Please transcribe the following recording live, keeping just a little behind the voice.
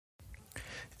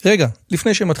רגע,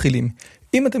 לפני שמתחילים,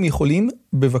 אם אתם יכולים,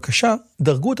 בבקשה,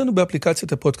 דרגו אותנו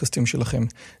באפליקציית הפודקאסטים שלכם.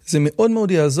 זה מאוד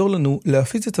מאוד יעזור לנו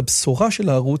להפיץ את הבשורה של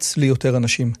הערוץ ליותר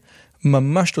אנשים.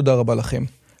 ממש תודה רבה לכם.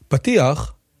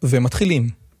 פתיח ומתחילים.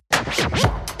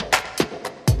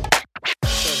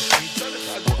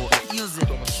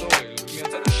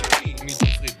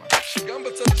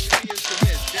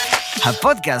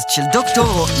 הפודקאסט של דוקטור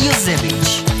רועי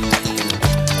יוזביץ'.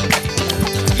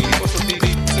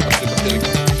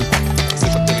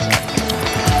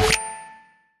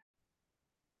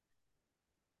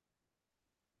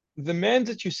 The man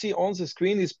that you see on the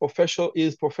screen is Professor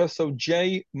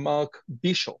J. Mark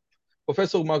Bishop.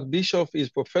 Professor Mark Bishop is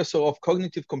Professor of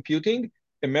Cognitive Computing,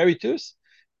 Emeritus,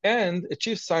 and a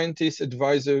Chief Scientist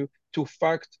Advisor to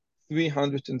FACT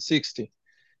 360.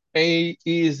 He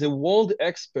is a world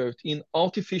expert in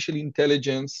artificial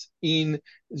intelligence, in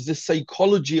the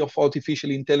psychology of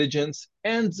artificial intelligence,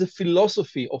 and the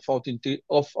philosophy of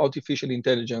artificial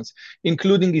intelligence.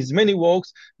 Including his many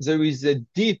works, there is a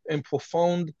deep and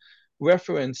profound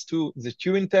reference to the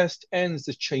Turing Test and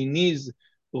the Chinese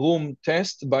room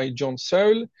test by John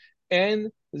Searle,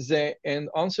 and an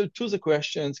answer to the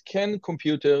questions, can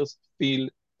computers feel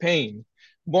pain?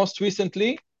 Most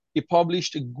recently, he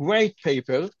published a great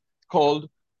paper called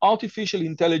Artificial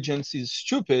Intelligence is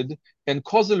Stupid and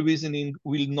Causal Reasoning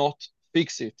Will Not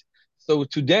Fix It. So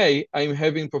today I'm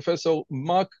having Professor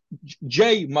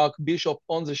J. Mark Bishop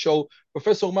on the show.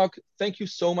 Professor Mark, thank you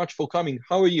so much for coming.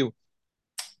 How are you?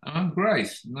 I'm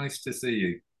great. Nice to see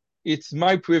you. It's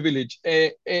my privilege.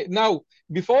 Now,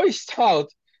 before I start,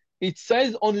 it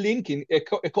says on LinkedIn,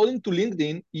 according to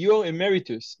LinkedIn, you're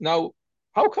emeritus. Now,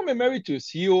 how come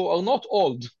emeritus? You are not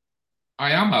old.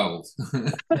 I am old.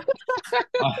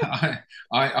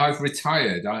 I've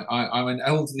retired. I'm an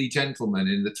elderly gentleman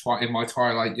in my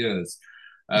twilight years,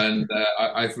 and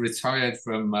I've retired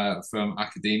from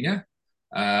academia,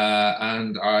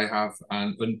 and I have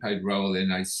an unpaid role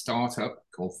in a startup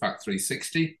called FACT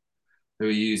 360, who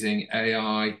are using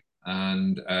AI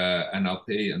and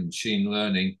NLP and machine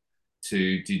learning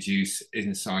to deduce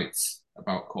insights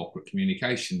about corporate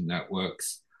communication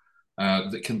networks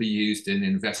that can be used in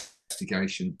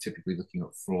investigation, typically looking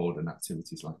at fraud and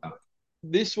activities like that.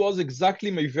 This was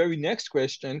exactly my very next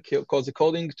question, because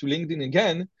according to LinkedIn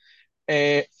again,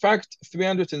 FACT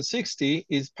 360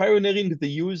 is pioneering the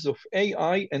use of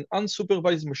AI and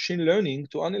unsupervised machine learning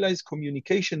to analyze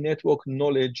communication network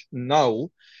knowledge now.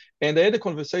 And I had a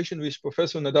conversation with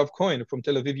Professor Nadav Cohen from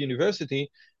Tel Aviv University,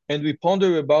 and we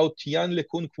ponder about Yann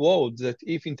LeCun quote that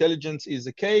if intelligence is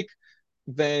a cake,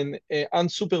 then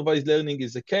unsupervised learning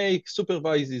is a cake,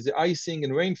 supervised is the icing,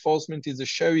 and reinforcement is a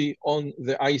cherry on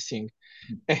the icing.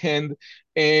 And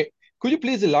could you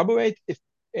please elaborate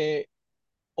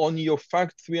on your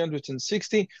FACT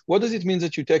 360? What does it mean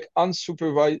that you take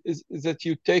unsupervised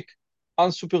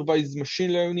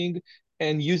machine learning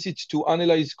and use it to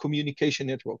analyze communication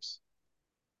networks?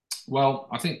 Well,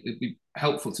 I think it'd be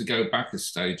helpful to go back a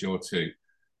stage or two.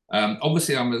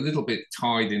 Obviously, I'm a little bit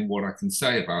tied in what I can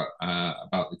say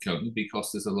about the company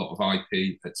because there's a lot of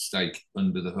IP at stake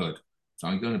under the hood. So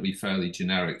I'm going to be fairly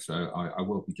generic, so I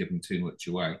won't be giving too much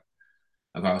away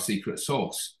of our secret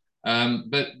sauce.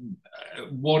 But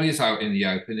what is out in the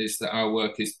open is that our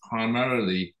work is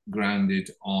primarily grounded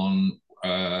on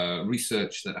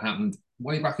research that happened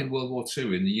way back in World War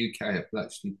II in the UK at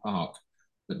Bletchley Park,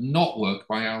 but not work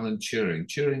by Alan Turing.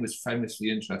 Turing was famously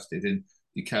interested in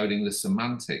decoding the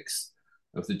semantics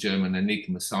of the German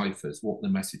Enigma ciphers, what the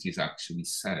messages actually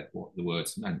said, what the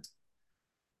words meant.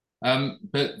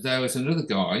 But there was another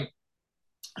guy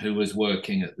who was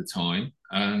working at the time,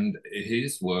 and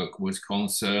his work was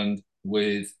concerned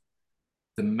with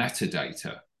the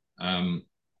metadata.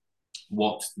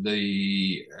 What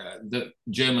the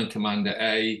German Commander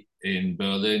A in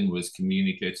Berlin was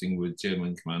communicating with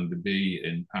German Commander B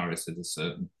in Paris at a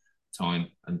certain time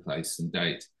and place and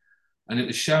date. And it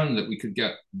was shown that we could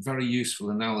get very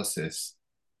useful analysis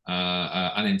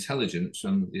and intelligence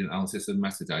from the analysis of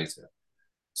metadata.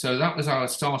 So that was our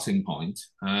starting point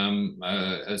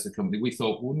as a company. We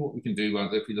thought, well, what we can do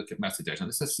if we look at metadata,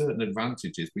 and there's certain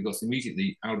advantages because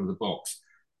immediately out of the box,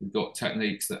 we've got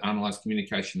techniques that analyze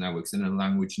communication networks in a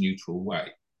language neutral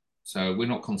way. So we're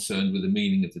not concerned with the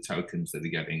meaning of the tokens that are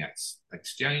getting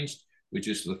exchanged. We're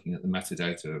just looking at the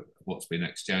metadata of what's been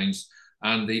exchanged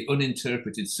and the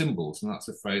uninterpreted symbols. And that's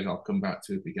a phrase I'll come back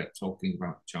to if we get talking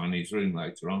about the Chinese room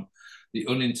later on. The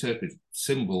uninterpreted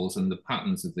symbols and the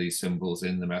patterns of these symbols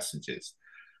in the messages.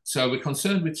 So we're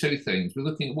concerned with two things. We're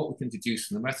looking at what we can deduce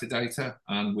from the metadata,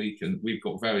 and we've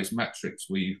got various metrics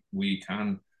we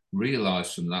can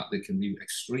realize from that can be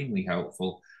extremely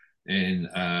helpful in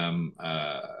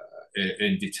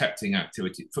detecting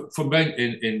activity,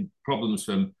 in problems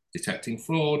from detecting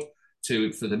fraud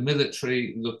to for the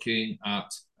military looking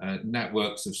at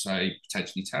networks of, say,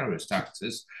 potentially terrorist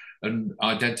actors and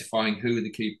identifying who are the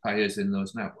key players in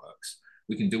those networks.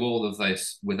 We can do all of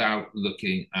this without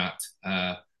looking at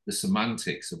the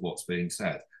semantics of what's being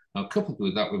said. Now, coupled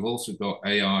with that, we've also got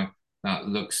AI that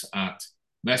looks at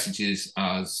messages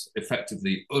as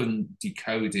effectively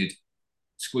undecoded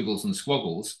squiggles and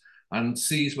squaggles and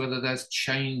sees whether there's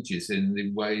changes in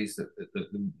the ways that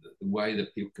the way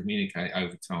that people communicate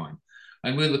over time.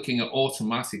 And we're looking at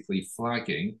automatically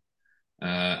flagging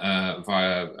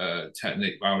via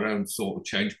technique, our own sort of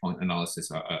change point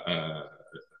analysis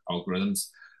algorithms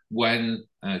when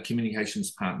communication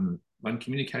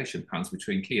patterns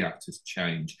between key actors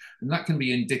change, and that can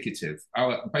be indicative.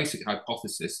 Our basic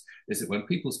hypothesis is that when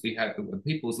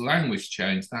people's language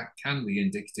change, that can be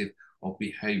indicative of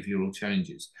behavioural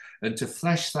changes. And to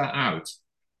flesh that out,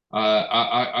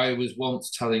 I was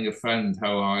once telling a friend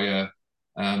how I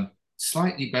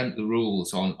slightly bent the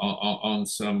rules on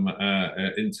some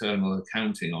internal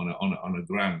accounting on a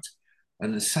grant.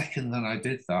 And the second that I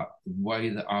did that, the way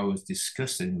that I was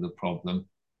discussing the problem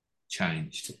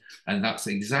changed. And that's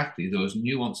exactly those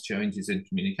nuanced changes in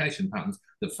communication patterns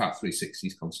that FAT360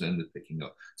 is concerned with picking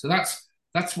up. So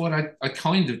that's what I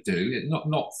kind of do,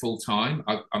 not full time.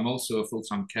 I'm also a full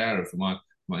time carer for my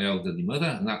elderly mother,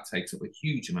 and that takes up a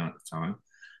huge amount of time.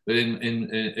 But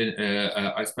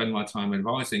I spend my time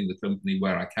advising the company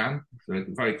where I can. There are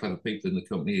very clever people in the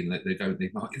company, and they don't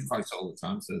need my advice all the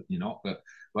time, certainly not. But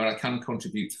where I can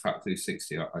contribute to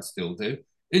FAT360, I still do.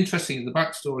 Interesting, the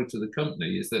backstory to the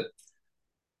company is that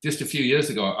just a few years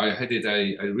ago, I headed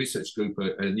a research group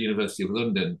at the University of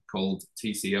London called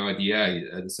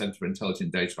TCIDA, the Centre for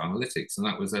Intelligent Data Analytics, and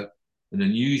that was an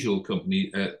unusual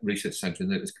company research centre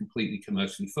that was completely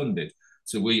commercially funded.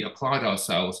 So we applied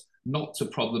ourselves not to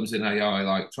problems in AI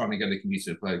like trying to get a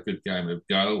computer to play a good game of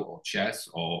Go or chess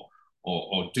or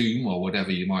Doom or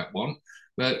whatever you might want,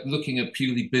 but looking at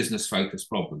purely business-focused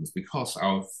problems because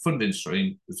our funding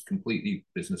stream was completely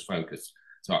business-focused.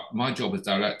 So my job as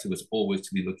director was always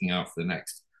to be looking out for the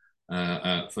next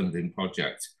funding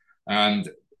project. And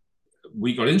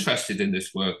we got interested in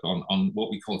this work on what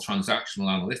we call transactional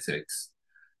analytics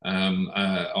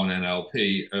on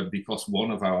NLP because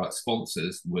one of our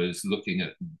sponsors was looking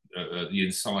at the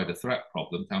insider threat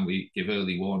problem. Can we give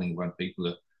early warning when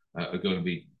people are going to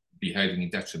be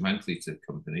behaving detrimentally to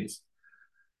companies?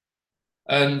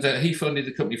 And he funded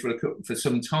the company for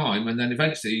some time, and then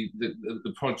eventually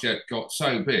the project got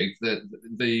so big that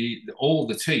all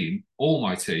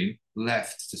my team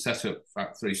left to set up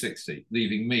FAT360,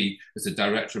 leaving me as a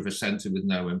director of a centre with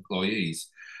no employees.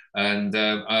 And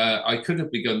I could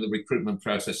have begun the recruitment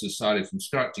process and started from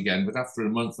scratch again, but after a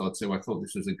month or two, I thought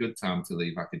this was a good time to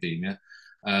leave academia.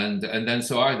 And then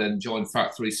I joined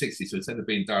FAT360. So instead of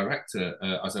being director,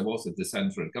 as I was at the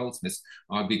centre at Goldsmiths,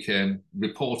 I became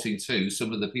reporting to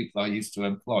some of the people I used to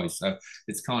employ. So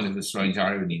it's kind of a strange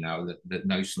irony now that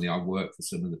notionally I work for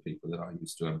some of the people that I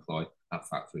used to employ at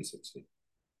FAT360.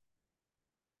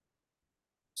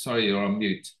 Sorry, you're on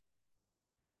mute.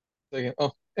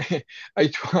 Oh, I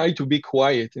try to be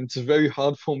quiet. It's very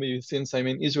hard for me since I'm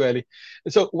an Israeli.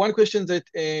 So one question that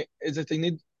I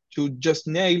need to just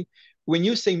nail, when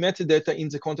you say metadata in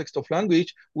the context of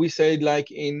language, we said like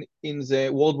in the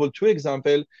World War II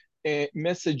example,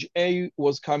 message A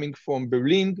was coming from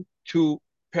Berlin to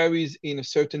Paris in a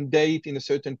certain date, in a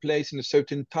certain place, in a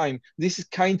certain time. This is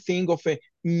kind thing of a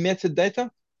metadata?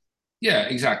 Yeah,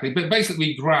 exactly. But basically,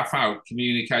 we graph out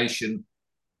communication.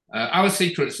 Our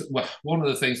secrets, well, one of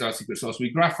the things our secret sauce,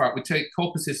 we graph out, we take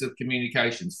corpuses of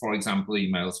communications, for example,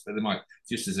 emails, but they might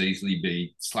just as easily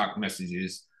be Slack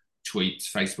messages,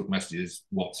 tweets, Facebook messages,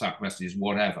 WhatsApp messages,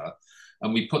 whatever,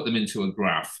 and we put them into a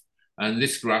graph. And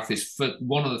this graph is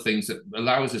one of the things that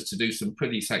allows us to do some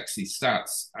pretty sexy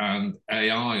stats and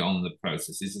AI on the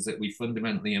processes is that we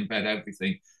fundamentally embed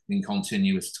everything in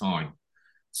continuous time.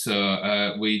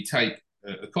 So we take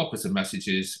a corpus of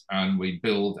messages and we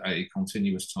build a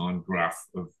continuous time graph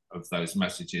of those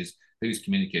messages, who's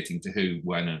communicating to who,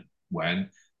 when,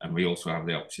 and we also have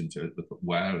the option to look at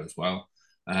where as well.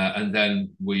 And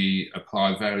then we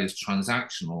apply various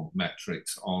transactional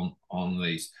metrics on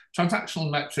these.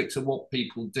 Transactional metrics are what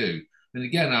people do. And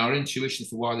again, our intuition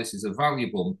for why this is a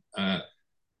valuable, an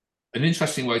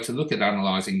interesting way to look at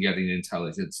analysing getting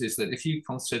intelligence is that if you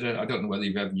consider, I don't know whether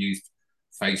you've ever used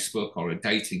Facebook or a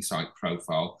dating site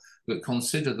profile, but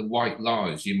consider the white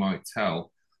lies you might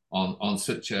tell on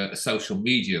such a social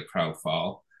media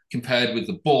profile compared with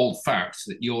the bald facts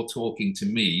that you're talking to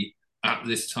me at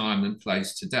this time and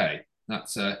place today.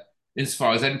 That's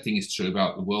insofar as anything is true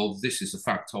about the world, this is a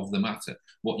fact of the matter.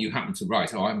 What you happen to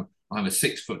write, oh, I'm a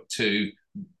 6'2"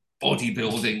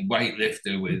 bodybuilding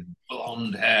weightlifter with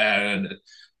blonde hair, and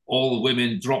all the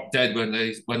women drop dead when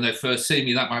they first see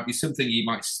me. That might be something you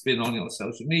might spin on your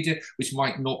social media, which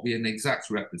might not be an exact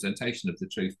representation of the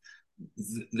truth.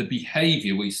 The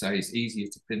behavior, we say, is easier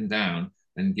to pin down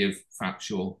and give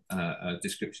factual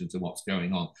descriptions of what's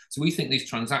going on. So we think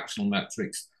these transactional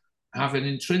metrics have an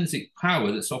intrinsic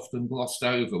power that's often glossed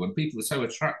over when people are so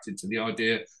attracted to the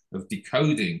idea of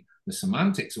decoding the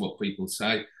semantics of what people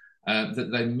say that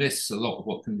they miss a lot of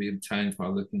what can be obtained by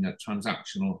looking at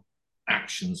transactional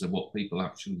actions of what people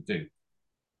actually do.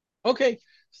 Okay,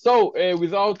 so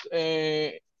without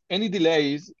any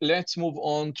delays, let's move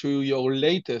on to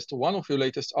one of your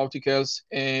latest articles,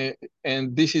 and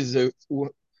this is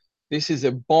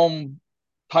a bomb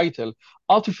title: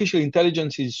 "Artificial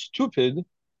Intelligence is Stupid,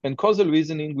 and Causal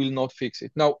Reasoning Will Not Fix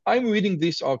It." Now, I'm reading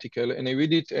this article, and I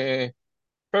read it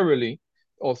thoroughly,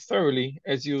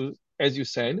 as you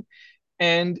said,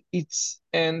 and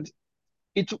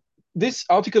this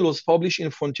article was published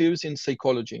in Frontiers in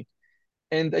Psychology.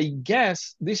 And I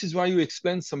guess this is why you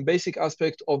explained some basic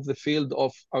aspect of the field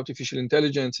of artificial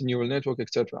intelligence and neural network,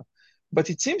 etc. But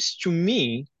it seems to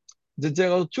me that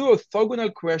there are two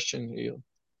orthogonal questions here.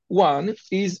 One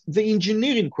is the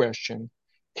engineering question.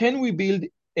 Can we build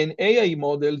an AI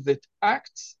model that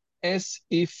acts as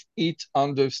if it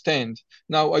understands?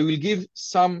 Now, I will give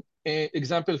some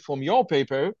example from your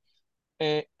paper.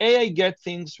 AI get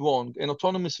things wrong. An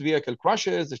autonomous vehicle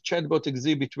crashes, a chatbot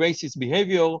exhibit racist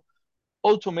behavior,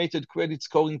 automated credit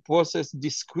scoring process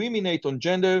discriminate on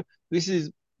gender. This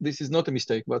is not a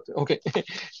mistake, but okay.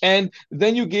 And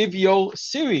then you give your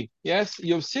Siri, yes,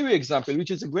 your Siri example, which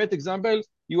is a great example.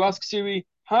 You ask Siri,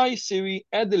 "Hi Siri,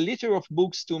 add a litter of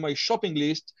books to my shopping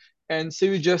list," and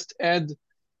Siri just add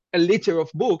a litter of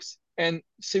books, and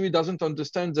Siri doesn't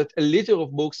understand that a litter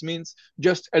of books means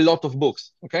just a lot of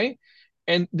books, okay?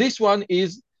 And this one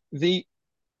is the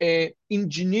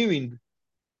engineering.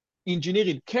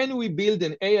 Can we build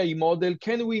an AI model?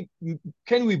 Can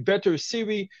we better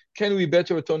Siri? Can we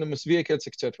better autonomous vehicles,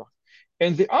 etc.?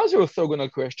 And the other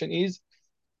orthogonal question is,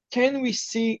 can we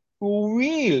see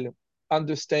real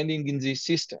understanding in these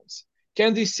systems?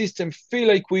 Can this system feel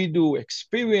like we do,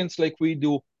 experience like we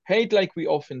do, hate like we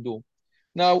often do?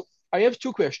 Now, I have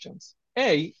two questions.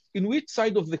 A, in which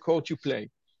side of the court you play?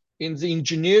 In the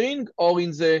engineering or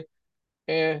in the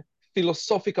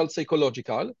philosophical,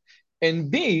 psychological?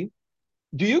 And B,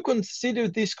 do you consider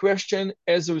this question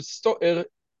as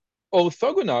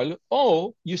orthogonal,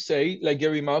 or you say, like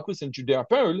Gary Marcus and Judea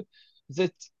Pearl,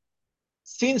 that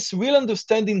since real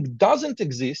understanding doesn't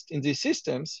exist in these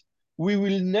systems, we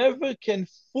will never can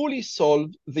fully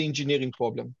solve the engineering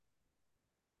problem?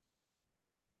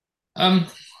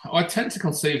 I tend to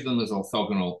conceive them as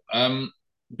orthogonal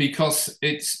because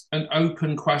it's an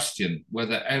open question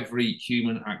whether every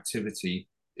human activity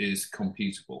is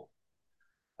computable.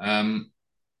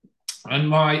 And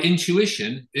my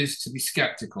intuition is to be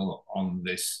skeptical on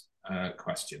this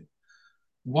question.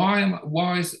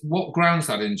 What grounds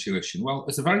that intuition? Well,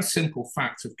 there's a very simple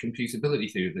fact of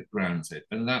computability theory that grounds it,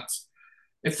 and that's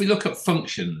if we look at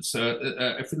functions,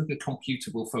 if we look at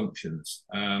computable functions,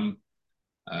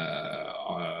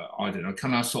 I don't know,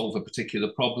 can I solve a particular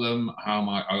problem? How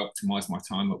might I optimize my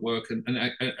time at work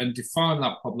and define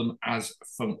that problem as a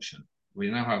function? We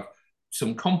now have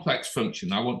some complex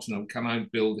function. I want to know, can I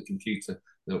build a computer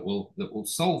that will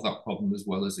solve that problem as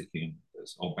well as a human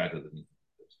does, or better than a human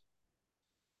does?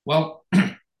 Well,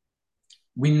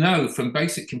 we know from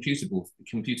basic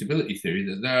computability theory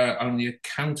that there are only a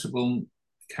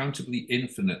countably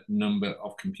infinite number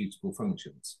of computable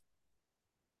functions.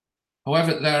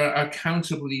 However, there are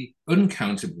uncountably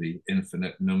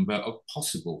infinite number of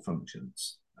possible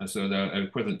functions. So they're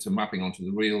equivalent to mapping onto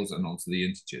the reals and onto the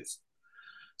integers.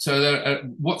 So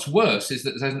what's worse is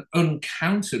that there's an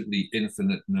uncountably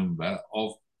infinite number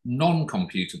of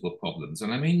non-computable problems.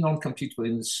 And I mean non-computable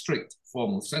in the strict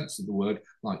formal sense of the word,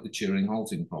 like the Turing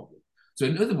halting problem. So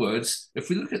in other words, if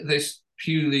we look at this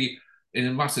purely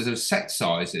in matters of set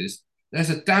sizes,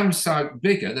 there's a damn sight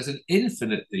bigger, there's an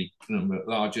infinitely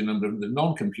larger number of the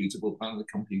non-computable than the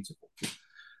computable.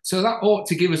 So that ought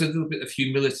to give us a little bit of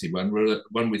humility when we're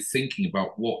thinking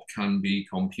about what can be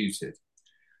computed.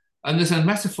 And there's a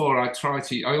metaphor I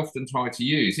often try to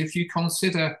use. If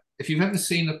you've ever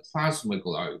seen a plasma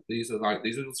globe, these are like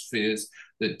these little spheres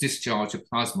that discharge a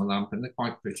plasma lamp, and they're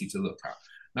quite pretty to look at.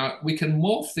 Now, we can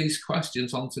morph these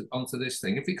questions onto this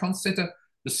thing. If we consider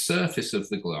the surface of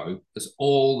the globe as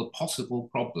all the possible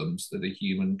problems that a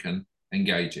human can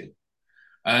engage in.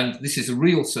 And this is a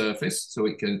real surface, so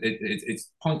it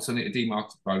points on it are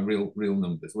demarcated by real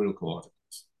numbers, real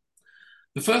coordinates.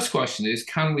 The first question is,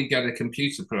 can we get a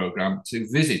computer program to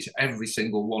visit every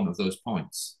single one of those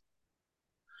points?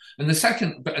 And the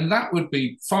second, and that would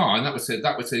be fine. That would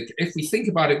say, if we think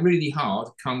about it really hard,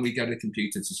 can we get a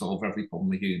computer to solve every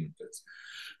problem a human does?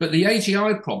 But the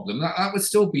AGI problem, that would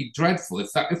still be dreadful.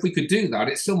 If we could do that,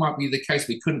 it still might be the case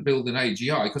we couldn't build an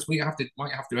AGI because we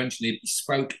might have to engineer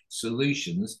bespoke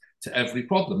solutions to every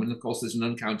problem. And of course, there's an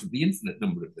uncountably infinite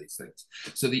number of these things.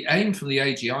 So the aim from the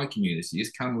AGI community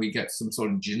is, can we get some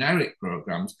sort of generic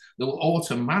programs that will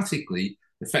automatically,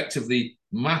 effectively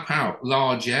map out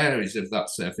large areas of that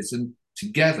surface and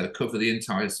together cover the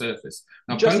entire surface?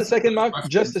 Now, just a second, Mark.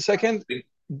 Just a second.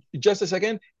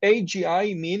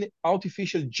 AGI mean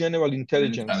artificial general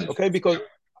intelligence. Okay, because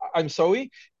I'm sorry,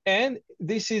 and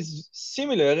this is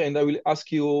similar, and I will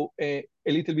ask you a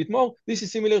little bit more. This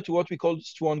is similar to what we call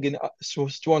strong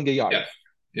AI. Yeah.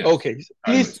 Yes. Okay,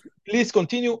 please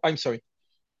continue. I'm sorry.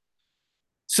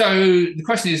 So the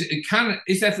question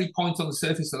is every point on the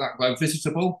surface of that globe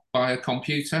visitable by a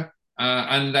computer?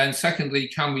 And then secondly,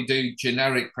 can we do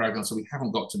generic programs so we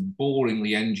haven't got to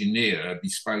boringly engineer a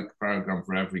bespoke program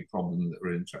for every problem that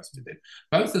we're interested in?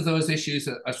 Both of those issues,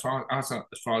 as far as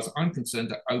I'm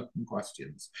concerned, are open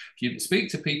questions. If you speak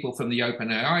to people from the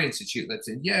OpenAI Institute, they're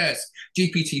saying, yes,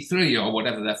 GPT-3 or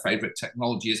whatever their favorite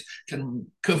technology is can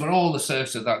cover all the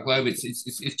surface of that globe.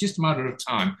 It's just a matter of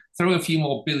time. Throw a few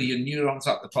more billion neurons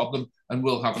at the problem and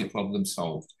we'll have your problem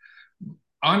solved.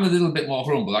 I'm a little bit more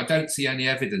humble. I don't see any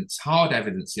evidence, hard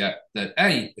evidence yet, that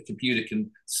A, a computer can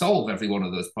solve every one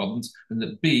of those problems, and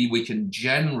that B, we can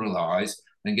generalize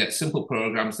and get simple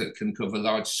programs that can cover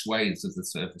large swathes of the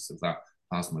surface of that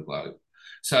plasma globe.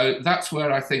 So that's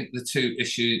where I think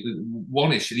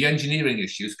one issue, the engineering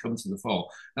issues come to the fore.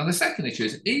 Now, the second issue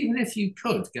is, even if you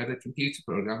could get a computer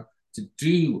program to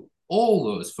do all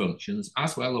those functions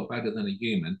as well or better than a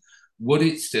human, would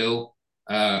it still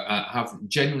have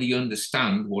generally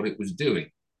understand what it was doing?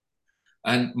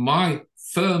 And my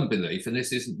firm belief, and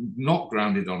this is not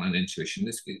grounded on an intuition,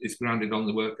 this is grounded on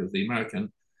the work of the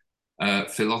American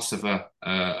philosopher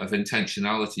of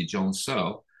intentionality, John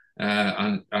Searle,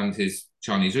 and his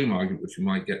Chinese room argument, which we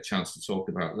might get a chance to talk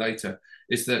about later,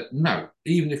 is that no,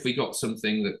 even if we got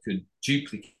something that could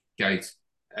duplicate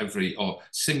or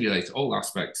simulate all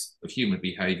aspects of human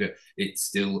behavior, it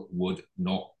still would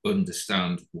not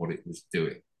understand what it was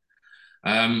doing.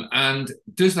 And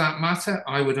does that matter?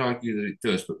 I would argue that it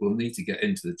does, but we'll need to get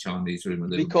into the Chinese room a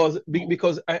little bit.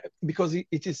 Because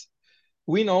it is,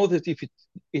 we know that if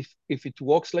it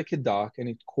walks like a duck and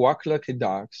it quacks like a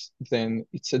duck, then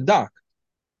it's a duck.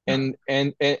 And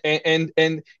in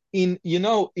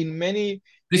many,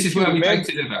 this is where we take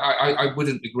it. I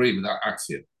wouldn't agree with that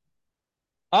axiom.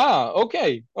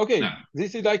 Okay. No.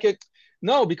 This is like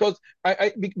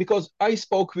because I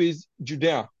spoke with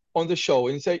Judea on the show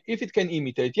and say, if it can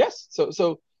imitate, yes.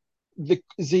 So the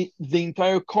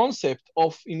entire concept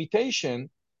of imitation,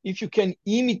 if you can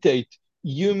imitate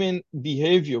human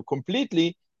behavior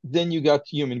completely, then you got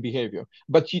human behavior.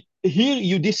 But here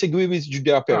you disagree with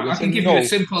Judea. I can give you a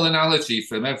simple analogy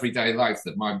from everyday life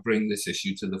that might bring this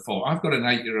issue to the fore. I've got an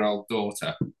 8-year-old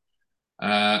daughter.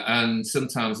 And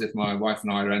sometimes if my wife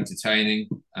and I are entertaining,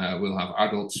 we'll have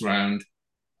adults around,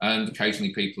 and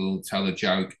occasionally people will tell a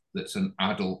joke that's an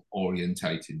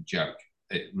adult-orientated joke.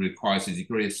 It requires a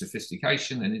degree of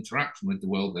sophistication and interaction with the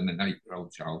world that an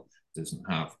 8-year-old child doesn't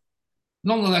have.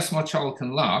 Nonetheless, my child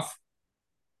can laugh,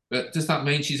 but does that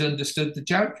mean she's understood the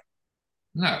joke?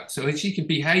 No. So she can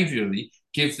behaviorally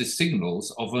give the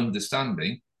signals of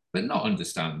understanding, but not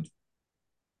understand.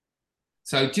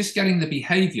 So just getting the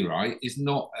behavior right is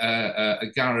not a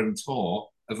guarantor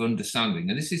of understanding.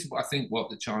 And this is, I think, what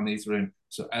the Chinese room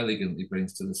so elegantly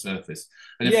brings to the surface.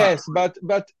 And yes, fact,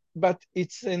 but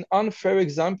it's an unfair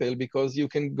example, because you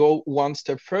can go one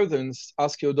step further and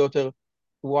ask your daughter,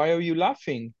 why are you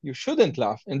laughing? You shouldn't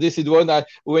laugh. And this is what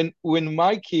when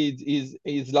my kid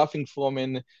is laughing from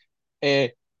an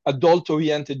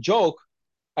adult-oriented joke,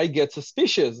 I get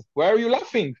suspicious. Why are you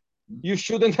laughing? You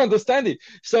shouldn't understand it.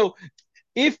 So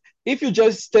if you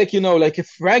just take, like a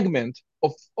fragment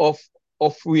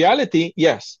of reality,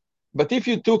 yes. But if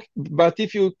you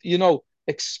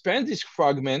expand this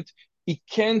fragment, it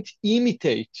can't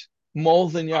imitate more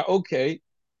than okay.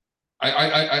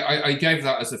 I gave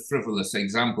that as a frivolous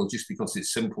example just because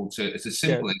it's a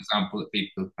simple example that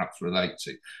people perhaps relate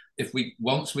to.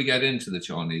 Once we get into the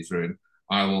Chinese room,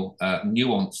 I will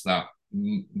nuance that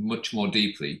much more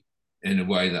deeply in a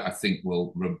way that I think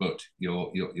will rebut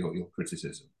your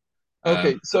criticism.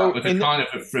 Okay, that so was a kind of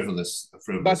a frivolous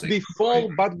but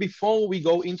example. before we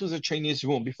go into the Chinese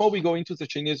room,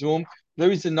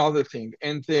 there is another thing,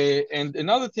 and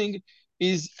another thing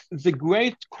is the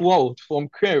great quote from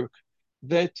Kirk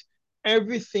that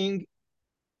everything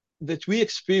that we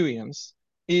experience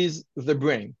is the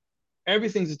brain.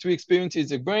 Everything that we experience is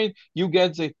the brain. You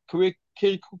get the Kirk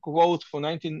quote for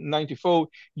 1994.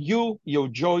 You, your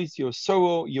joys, your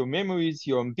sorrow, your memories,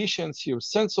 your ambitions, your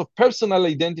sense of personal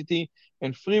identity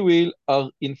and free will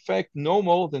are in fact no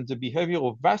more than the behavior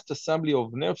of vast assembly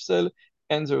of nerve cells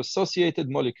and their associated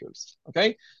molecules.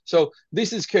 Okay, so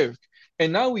this is Kirk.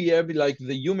 And now we have like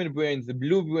the human brain, the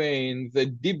blue brain, the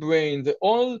deep brain,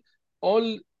 all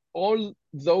all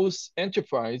those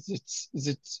enterprises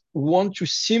that want to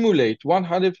simulate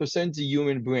 100% the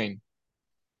human brain.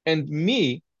 And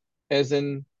me, as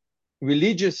an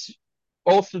religious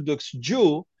Orthodox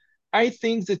Jew, I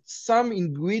think that some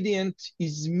ingredient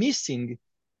is missing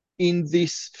in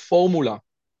this formula.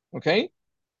 Okay?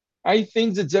 I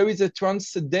think that there is a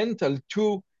transcendental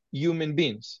to human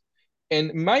beings.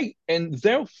 And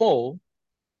therefore,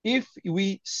 if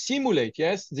we simulate,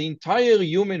 yes, the entire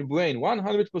human brain,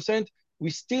 100%, we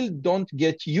still don't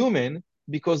get human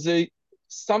because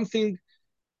something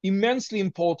immensely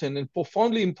important and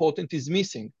profoundly important is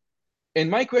missing. And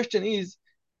my question is,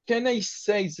 can I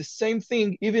say the same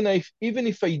thing even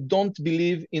if I don't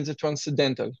believe in the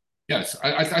transcendental? Yes,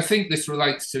 I think this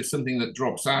relates to something that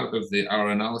drops out of our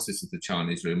analysis of the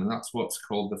Chinese room, and that's what's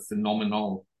called the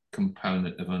phenomenal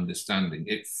component of understanding.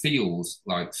 It feels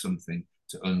like something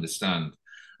to understand.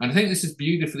 And I think this is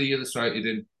beautifully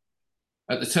illustrated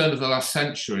at the turn of the last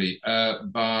century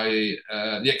by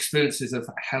the experiences of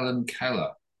Helen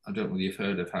Keller. I don't know whether you've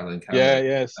heard of Helen Keller. Yeah,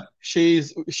 yes.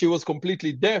 She was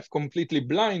completely deaf, completely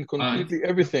blind, completely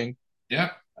everything.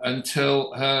 Yeah,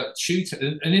 until her tutor,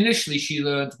 and initially she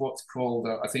learned what's called,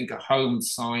 I think, a home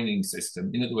signing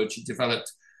system. In other words, she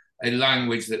developed a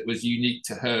language that was unique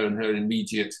to her and her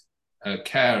immediate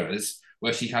carers,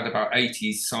 where she had about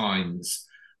 80 signs,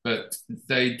 but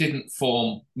they didn't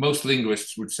form. Most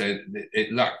linguists would say that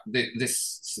it lacked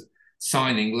this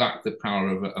signing lacked the power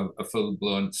of a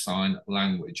full-blown sign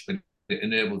language, but it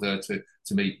enabled her to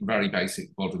meet very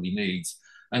basic bodily needs.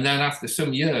 And then after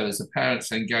some years, the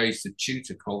parents engaged a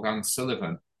tutor called Anne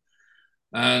Sullivan.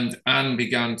 And Anne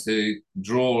began to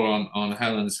draw on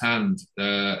Helen's hand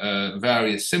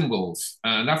various symbols.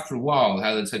 And after a while,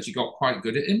 Helen said she got quite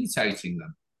good at imitating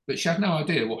them, but she had no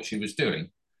idea what she was doing.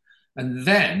 And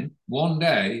then one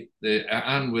day,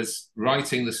 Anne was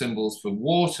writing the symbols for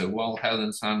water while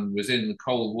Helen's hand was in the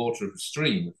cold water of a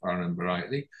stream, if I remember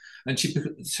rightly. And she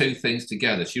put the two things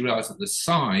together. She realized that the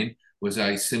sign was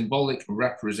a symbolic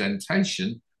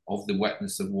representation of the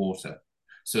wetness of water.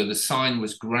 So the sign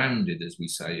was grounded, as we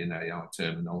say in AI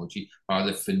terminology, by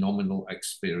the phenomenal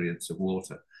experience of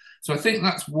water. So I think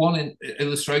that's one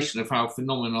illustration of how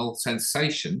phenomenal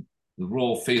sensation, the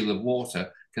raw feel of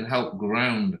water, can help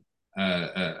ground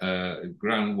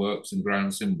groundworks and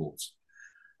ground symbols.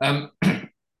 In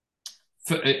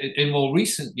more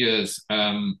recent years,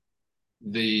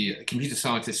 the computer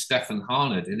scientist Stefan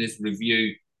Harned, in his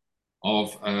review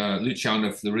of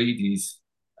Luciano Floridi's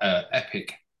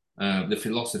epic, The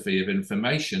Philosophy of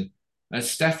Information,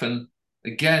 Stefan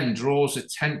again draws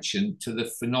attention to the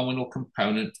phenomenal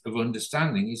component of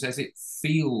understanding. He says it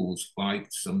feels like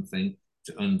something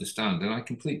to understand, and I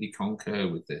completely concur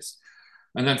with this.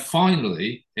 And then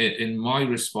finally, in my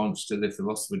response to the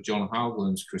philosopher John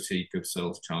Haugland's critique of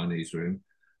Searle's Chinese room,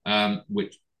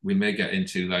 which we may get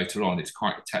into later on, it's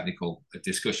quite a technical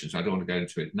discussion, so I don't want to go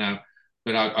into it now.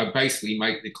 But I basically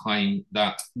make the claim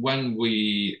that when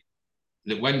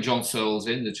John Searle's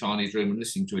in the Chinese room and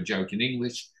listening to a joke in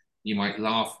English, you might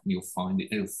laugh and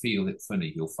you'll feel it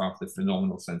funny. You'll have the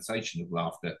phenomenal sensation of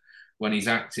laughter. When he's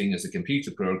acting as a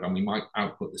computer program, he might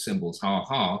output the symbols ha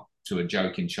ha to a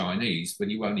joke in Chinese, but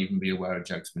you won't even be aware a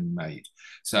joke's been made.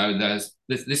 So there's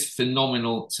this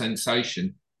phenomenal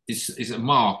sensation is a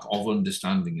mark of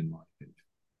understanding, in my opinion.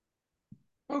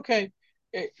 Okay.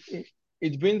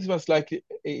 It brings us like,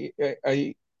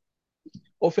 I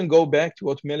often go back to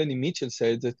what Melanie Mitchell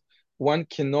said, that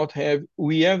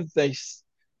we have this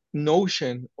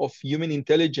notion of human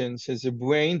intelligence as a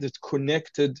brain that's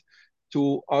connected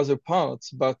to other parts,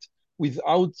 but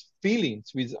without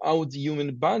feelings, without the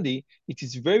human body, it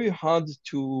is very hard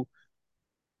to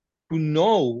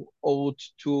know or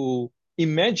to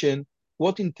imagine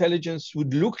what intelligence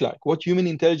would look like, what human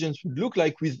intelligence would look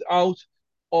like without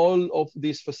all of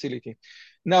this facility.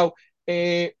 Now,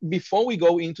 before we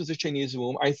go into the Chinese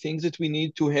room, I think that we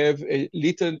need to have a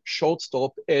little short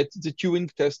stop at the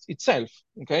Turing test itself,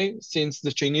 okay? Since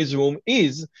the Chinese room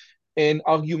is an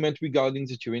argument regarding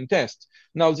the Turing test.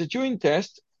 Now, the Turing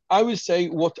test, I will say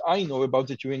what I know about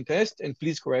the Turing test, and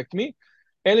please correct me.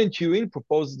 Alan Turing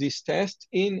proposed this test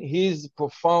in his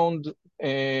profound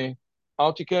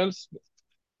articles.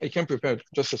 I can prepare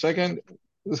just a second.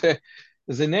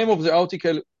 The name of the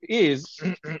article is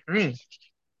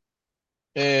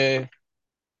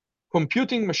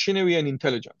Computing Machinery and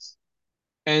Intelligence.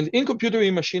 And in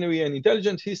Computing Machinery and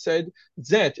Intelligence, he said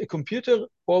that a computer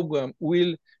program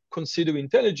will consider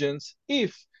intelligence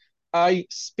if I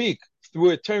speak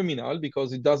through a terminal,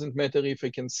 because it doesn't matter if I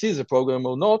can see the program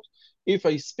or not. If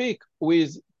I speak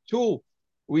with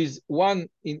one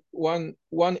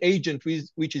agent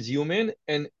which is human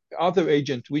and other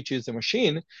agent which is a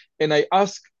machine, and I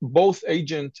ask both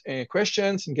agent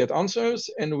questions and get answers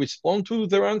and respond to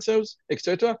their answers,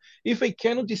 etc. If I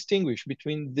cannot distinguish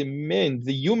between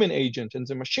the human agent and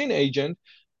the machine agent,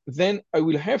 then I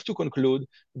will have to conclude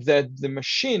that the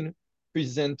machine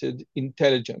presented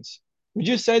intelligence. Would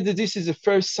you say that this is a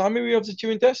fair summary of the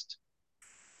Turing test?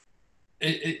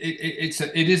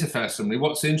 It is a fair summary.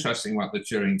 What's interesting about the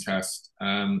Turing test,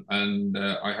 and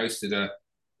I hosted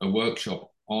a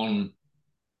workshop on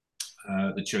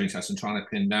the Turing test and trying to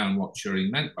pin down what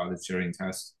Turing meant by the Turing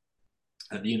test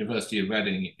at the University of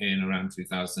Reading in around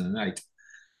 2008.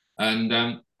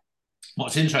 And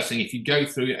what's interesting, if you go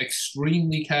through it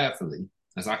extremely carefully,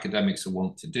 as academics will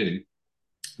want to do,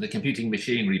 the computing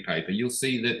machinery paper, you'll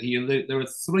see that there are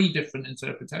three different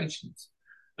interpretations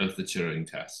of the Turing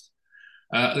test.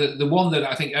 The one that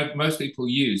I think most people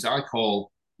use, I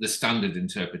call the standard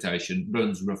interpretation,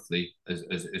 runs roughly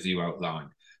as you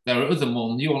outlined. There are other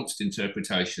more nuanced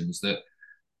interpretations that,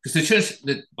 because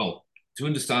to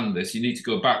understand this, you need to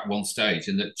go back one stage,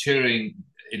 and that Turing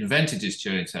invented his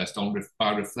Turing test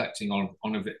by reflecting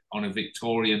on a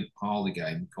Victorian parlor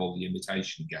game called the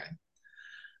imitation game.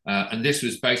 And this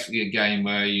was basically a game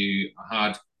where you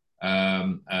had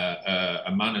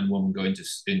a man and woman go into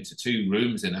two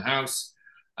rooms in a house,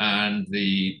 and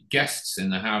the guests in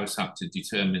the house had to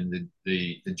determine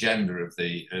the gender of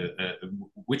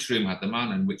which room had the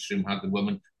man and which room had the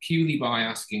woman, purely by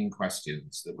asking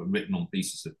questions that were written on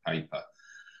pieces of paper.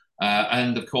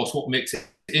 And of course, what makes it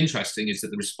interesting is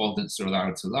that the respondents are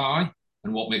allowed to lie.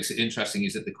 And what makes it interesting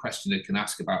is that the questioner can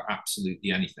ask about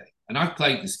absolutely anything. And I've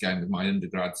played this game with my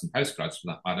undergrads and postgrads, for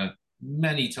that matter,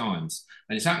 many times.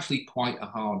 And it's actually quite a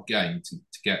hard game to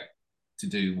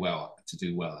do well at.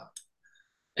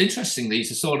 Interestingly,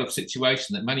 it's a sort of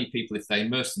situation that many people, if they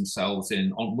immerse themselves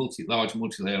in large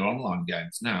multi-layer online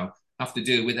games now, have to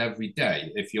deal with every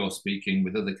day if you're speaking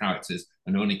with other characters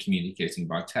and only communicating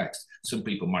by text. Some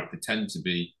people might pretend to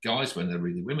be guys when they're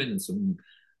really women, and some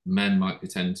men might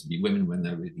pretend to be women when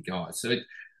they're really guys. So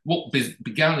what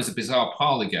began as a bizarre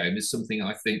parlor game is something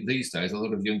I think these days a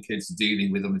lot of young kids are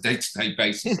dealing with on a day-to-day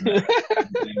basis.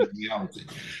 Reality.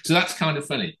 So that's kind of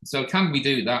funny. So can we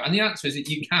do that? And the answer is that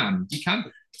you can. You can't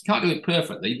do it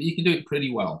perfectly, but you can do it pretty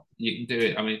well. You can do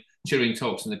it. I mean, Turing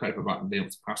talks in the paper about being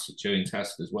able to pass the Turing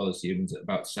test as well as humans at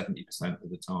about 70% of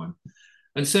the time.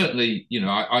 And certainly,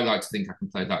 I like to think I can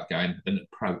play that game and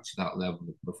approach that level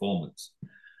of performance.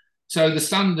 So the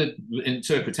standard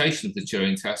interpretation of the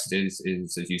Turing test is,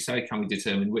 as you say, can we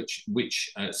determine which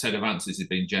set of answers is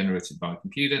being generated by a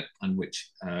computer and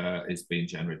which is being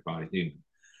generated by a human.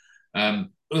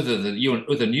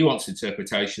 Other nuanced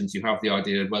interpretations, you have the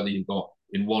idea of whether you've got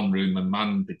in one room a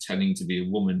man pretending to be a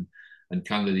woman, and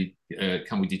can we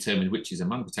determine which is a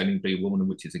man pretending to be a woman and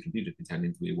which is a computer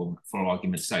pretending to be a woman, for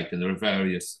argument's sake. And there are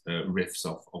various riffs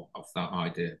of that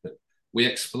idea, but we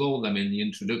explore them in the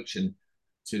introduction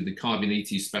to the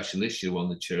Carbonites special issue on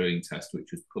the Turing test,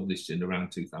 which was published in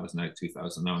around 2008,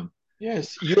 2009.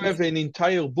 Yes, you have an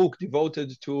entire book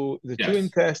devoted to the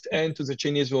Turing test and to the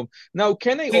Chinese room. Now,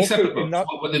 can I offer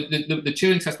the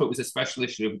Turing test book was a special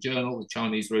issue of a journal, the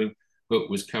Chinese Room book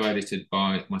was co-edited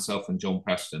by myself and John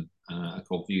Preston,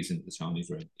 called Views into the Chinese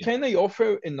Room. Yeah. Can I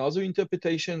offer another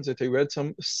interpretation that I read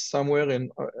somewhere, and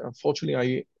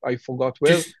unfortunately I forgot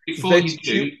where? Just before you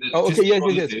do,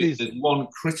 please. There's one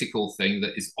critical thing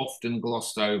that is often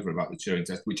glossed over about the Turing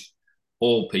test, which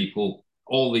I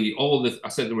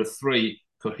said there were three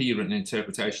coherent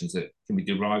interpretations that can be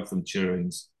derived from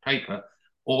Turing's paper.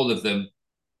 All of them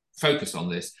focus on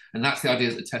this, and that's the idea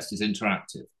that the test is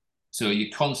interactive. So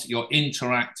you're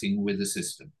interacting with the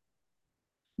system.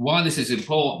 Why this is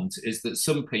important is that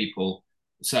some people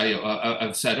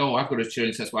have said, "Oh, I've got a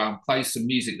Turing test where I'll play some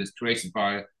music that's created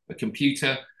by a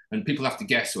computer, and people have to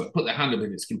guess or put their hand up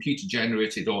if it's computer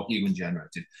generated or human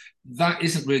generated. That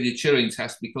isn't really a Turing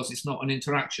test because it's not an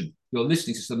interaction. You're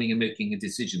listening to something and making a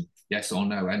decision, yes or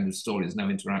no, end of story, there's no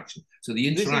interaction. So the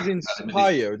This is interaction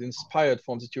element is inspired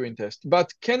from the Turing test.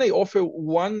 But can I offer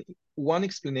one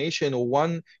explanation or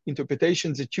one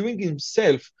interpretation that Turing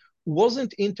himself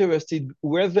wasn't interested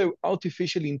whether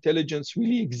artificial intelligence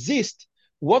really exists?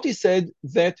 What he said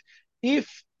that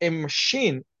if a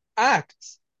machine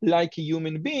acts like a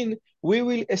human being, we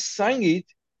will assign it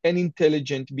an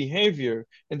intelligent behavior.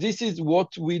 And this is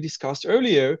what we discussed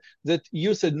earlier, that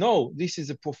you said, no, this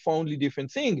is a profoundly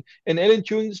different thing. And Alan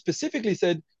Turing specifically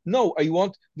said, no,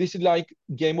 this is like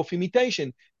game of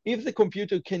imitation. If the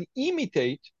computer can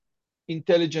imitate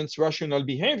intelligence, rational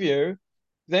behavior,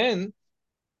 then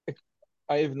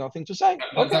I have nothing to say.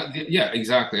 Okay. Yeah,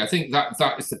 exactly. I think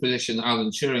that is the position that Alan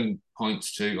Turing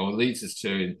points to or leads us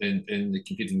to in the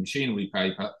computing machinery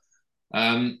paper.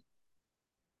 I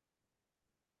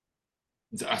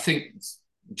think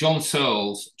John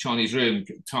Searle's Chinese Room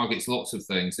targets lots of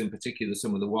things, in particular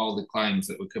some of the wilder claims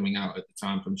that were coming out at the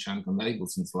time from Shank and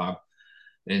Abelson's lab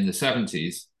in the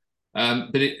 70s.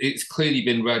 But it's clearly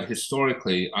been read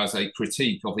historically as a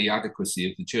critique of the adequacy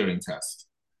of the Turing test.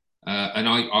 And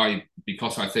I,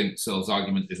 because I think Searle's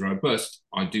argument is robust,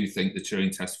 I do think the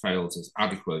Turing test fails as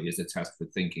adequately as a test for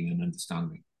thinking and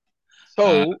understanding.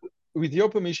 So, with your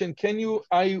permission,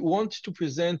 I want to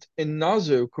present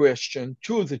another question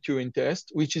to the Turing test,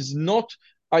 which is not,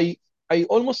 I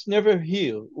almost never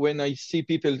hear when I see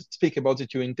people speak about the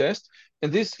Turing test.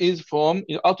 And this is from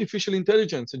Artificial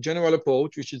Intelligence, a General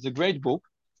Approach, which is a great book.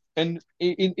 And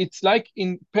it's like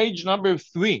in page number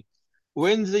 3,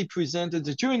 when they presented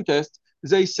the Turing test,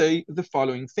 they say the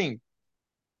following thing.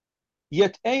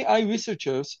 Yet AI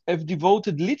researchers have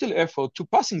devoted little effort to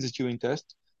passing the Turing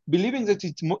test, believing that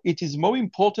it is more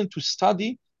important to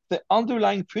study the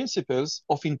underlying principles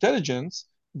of intelligence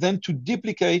than to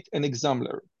duplicate an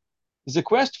exemplar. The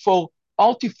quest for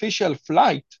artificial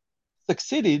flight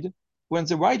succeeded when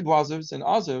the Wright brothers and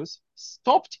others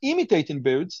stopped imitating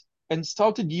birds and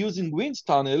started using wind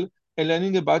tunnel and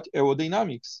learning about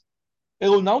aerodynamics.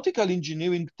 Aeronautical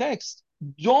engineering texts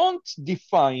don't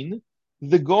define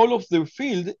the goal of their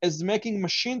field as making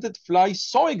machines that fly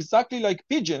so exactly like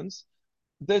pigeons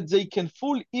that they can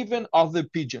fool even other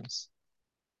pigeons.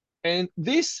 And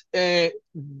this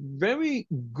very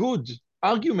good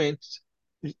argument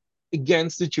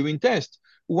against the Turing test.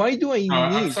 Why do I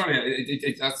I'm need...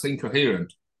 sorry, that's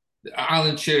incoherent.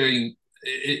 Alan Turing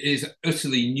is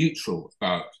utterly neutral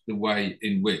about the way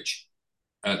in which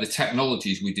the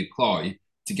technologies we deploy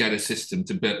to get a system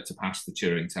to pass the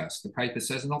Turing test. The paper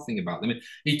says nothing about them. I mean,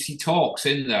 he talks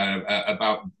in there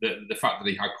about the fact that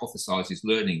he hypothesizes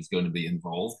learning is going to be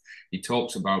involved. He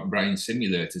talks about brain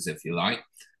simulators, if you like.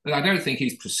 But I don't think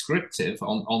he's prescriptive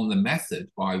on the method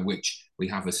by which we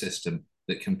have a system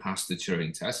that can pass the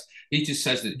Turing test. He just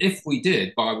says that if we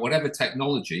did, by whatever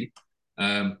technology,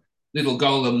 little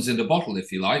golems in a bottle,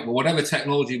 if you like, but whatever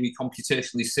technology we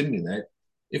computationally simulate,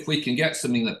 if we can get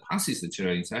something that passes the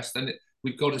Turing test, then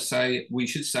we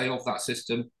should say of that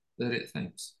system that it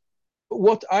thinks.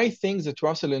 What I think that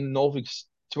Russell and Norvig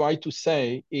try to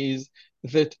say is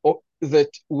that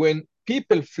when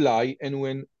people fly and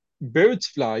when birds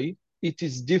fly, it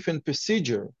is different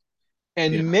procedure.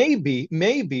 And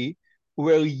maybe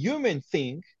where human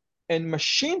think and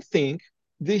machine think,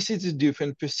 this is a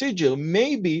different procedure.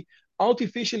 Maybe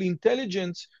artificial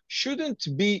intelligence shouldn't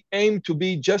be aimed to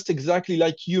be just exactly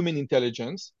like human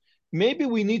intelligence. Maybe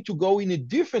we need to go in a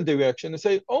different direction and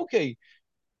say, okay,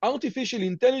 artificial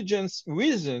intelligence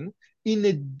reason in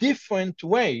a different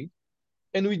way,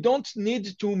 and we don't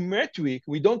need to metric,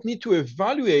 we don't need to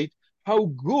evaluate how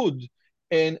good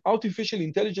an artificial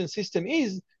intelligence system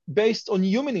is based on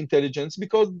human intelligence,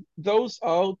 because those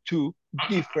are two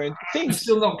different things. I'm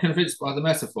still not convinced by the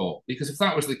metaphor, because if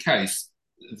that was the case,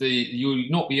 you would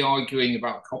not be arguing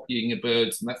about copying a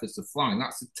bird's methods of flying.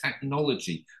 That's a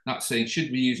technology. That's saying,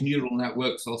 should we use neural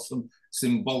networks or some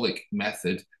symbolic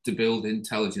method to build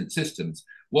intelligent systems?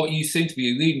 What you seem to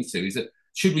be alluding to is that,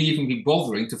 should we even be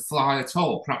bothering to fly at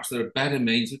all? Perhaps there are better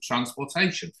means of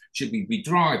transportation. Should we be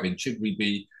driving? Should we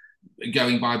be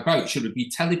going by boat? Should we be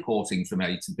teleporting from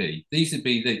A to B? These would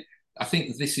be I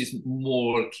think this is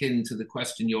more akin to the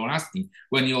question you're asking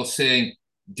when you're saying,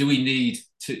 do we need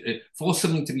to, for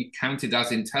something to be counted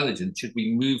as intelligent, should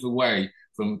we move away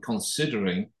from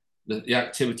considering the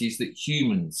activities that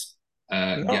humans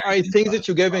get? I think that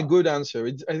you gave a good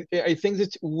answer. I think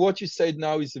that what you said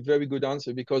now is a very good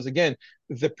answer, because again,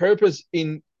 the purpose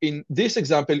in this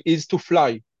example is to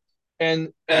fly.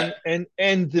 And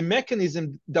the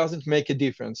mechanism doesn't make a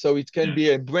difference. So it can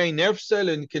be a brain nerve cell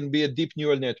and it can be a deep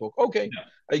neural network. Okay,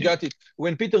 I got it.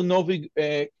 When Peter Novig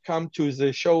come to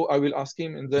the show, I will ask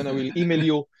him and then I will email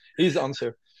you his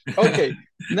answer. Okay,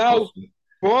 now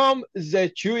from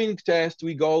the Turing test,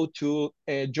 we go to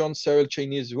John Searle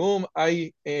Chinese room.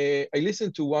 I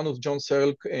listened to one of John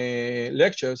Searle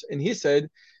lectures, and he said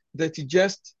that he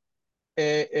just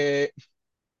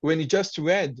when he just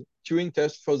read Turing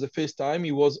test for the first time,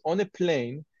 he was on a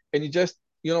plane and he just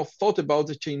thought about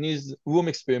the Chinese room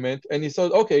experiment, and he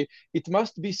thought, okay, it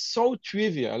must be so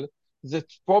trivial that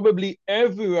probably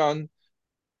everyone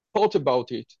thought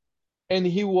about it. And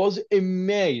he was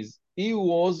amazed. He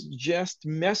was just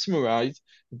mesmerized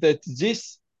that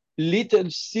this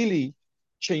little silly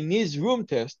Chinese room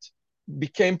test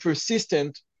became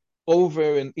persistent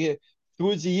over and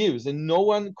through the years, and no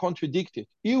one contradicted.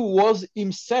 He was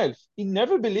himself. He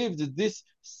never believed that this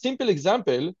simple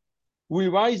example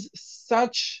will rise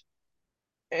such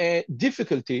a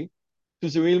difficulty to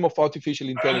the realm of artificial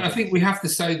intelligence. I think we have to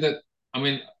say that, I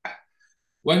mean,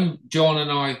 when John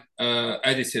and I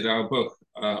edited our book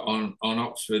on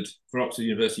Oxford for Oxford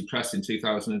University Press in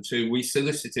 2002, we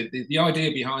solicited, the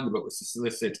idea behind the book was to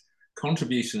solicit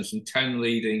contributions from 10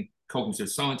 leading cognitive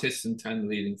scientists and 10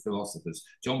 leading philosophers.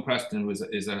 John Preston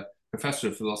is a professor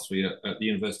of philosophy at the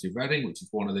University of Reading, which is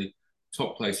one of the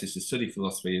top places to study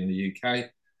philosophy in the UK.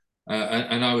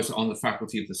 And I was on the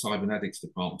faculty of the cybernetics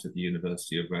department at the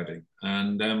University of Reading.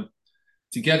 And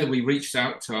together, we reached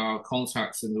out to our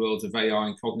contacts in the worlds of AI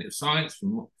and cognitive science,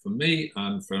 from me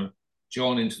and from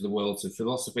John, into the worlds of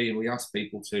philosophy, and we asked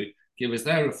people to give us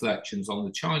their reflections on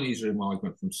the Chinese room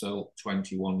argument from Searle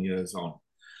 21 years on.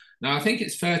 Now, I think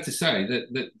it's fair to say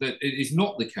that it is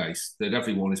not the case that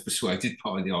everyone is persuaded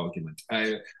by the argument.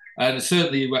 And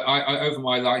certainly, over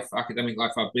my life, academic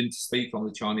life, I've been to speak on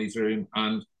the Chinese room,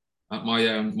 and at my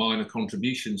own minor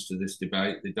contributions to this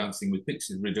debate, the Dancing with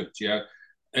Pixies reductio,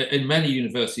 in many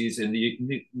universities,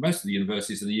 most of the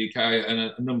universities in the UK, and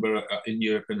a number in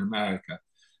Europe and America.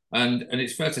 And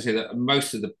it's fair to say that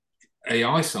most of the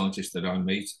AI scientists that I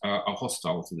meet are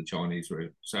hostile to the Chinese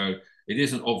room. So it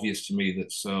isn't obvious to me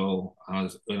that Searle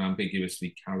has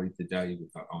unambiguously carried the day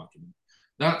with that argument.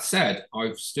 That said,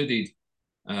 I've studied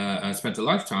and spent a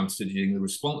lifetime studying the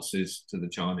responses to the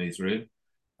Chinese room.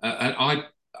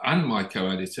 And my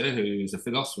co-editor, who is a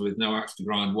philosopher with no axe to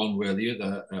grind one way or the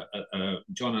other,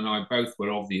 John and I both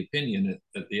were of the opinion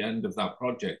at the end of that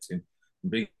project, in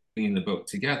bringing the book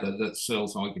together, that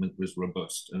Searle's argument was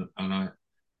robust. And I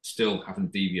still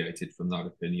haven't deviated from that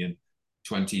opinion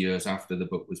 20 years after the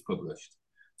book was published.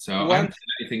 So I haven't seen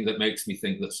anything that makes me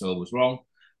think that Searle was wrong.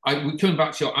 Coming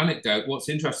back to your anecdote, what's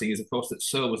interesting is, of course, that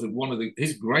Searle was one of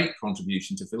his great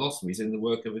contribution to philosophy is in the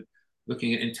work of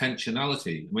looking at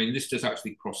intentionality. I mean, this does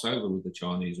actually cross over with the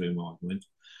Chinese room argument.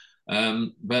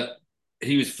 But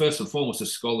he was first and foremost a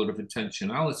scholar of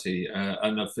intentionality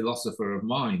and a philosopher of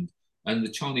mind. And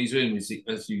the Chinese room is,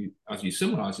 as you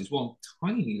summarize, is one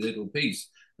tiny little piece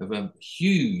of a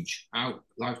huge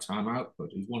lifetime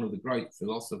output. He's one of the great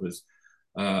philosophers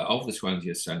of the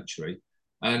 20th century.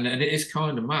 And it is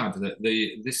kind of mad that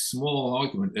this small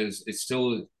argument is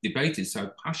still debated so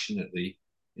passionately,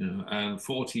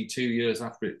 42 years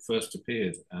after it first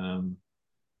appeared.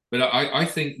 But I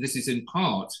think this is in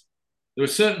part, there are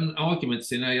certain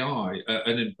arguments in AI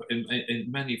and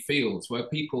in many fields where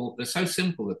they're so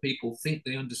simple that people think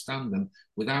they understand them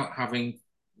without having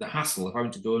the hassle of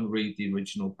having to go and read the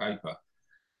original paper.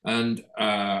 And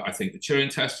I think the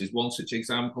Turing test is one such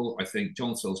example. I think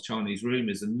John Searle's Chinese room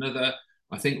is another.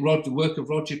 I think the work of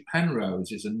Roger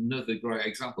Penrose is another great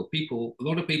example. A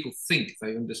lot of people think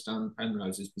they understand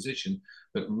Penrose's position,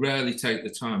 but rarely take the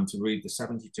time to read the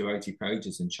 70 to 80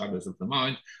 pages in Shadows of the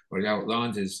Mind, where he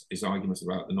outlines his arguments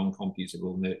about the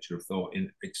non-computable nature of thought in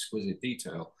exquisite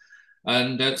detail.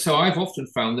 And so I've often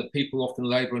found that people often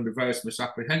labour under various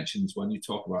misapprehensions when you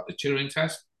talk about the Turing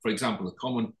test. For example, a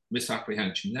common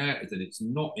misapprehension there is that it's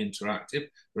not interactive.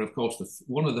 But of course,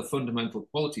 one of the fundamental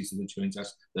qualities of the Turing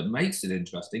test that makes it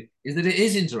interesting is that it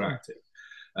is interactive.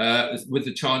 With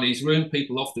the Chinese room,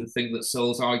 people often think that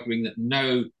Searle's arguing that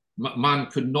no man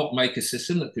could not make a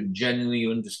system that could genuinely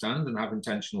understand and have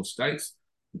intentional states.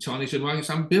 The Chinese room is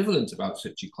ambivalent about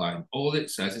such a claim. All it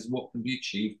says is what can be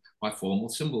achieved by formal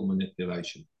symbol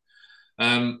manipulation.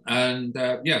 So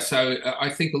I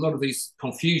think a lot of these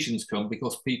confusions come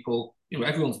because people,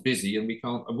 everyone's busy, and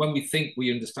when we think we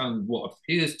understand what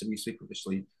appears to be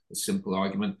superficially a simple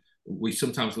argument, we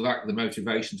sometimes lack the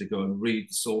motivation to go and read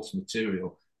the source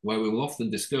material, where we will often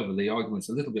discover the argument's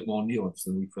a little bit more nuanced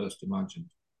than we first imagined.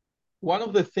 One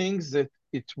of the things that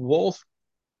it's worth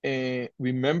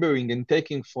remembering and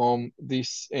taking from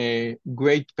this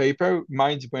great paper,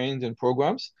 Minds, Brains, and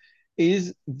Programs,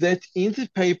 is that in the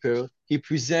paper, he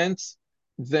presents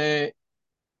the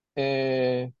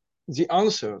the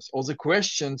answers or the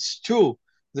questions to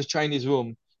the Chinese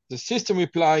room. The system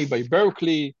reply by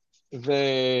Berkeley,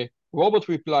 the robot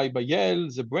reply by Yale,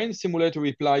 the brain simulator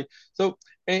reply. So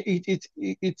it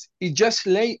just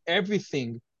lay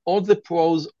everything, all the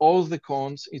pros, all the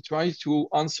cons. It tries to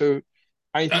answer,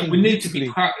 I think, We need to be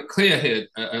beautifully. clear here.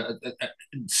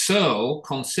 Searle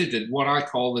considered what I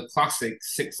call the classic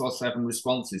 6 or 7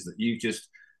 responses that you just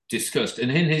discussed.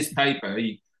 And in his paper,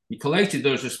 he collated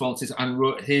those responses and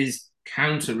wrote his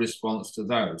counter response to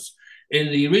those. In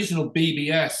the original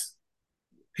BBS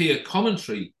peer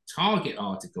commentary target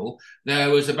article, there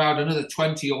was about another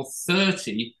 20 or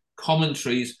 30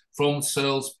 commentaries from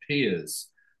Searle's peers.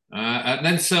 And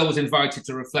then Searle was invited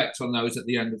to reflect on those at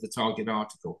the end of the target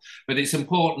article. But it's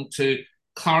important to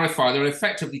clarify there are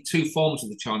effectively 2 forms of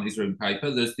the Chinese room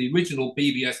paper. There's the original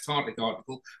BBS target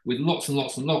article with lots and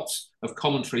lots and lots of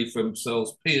commentary from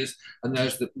Searle's peers, and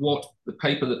there's the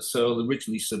paper that Searle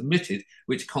originally submitted,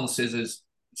 which considers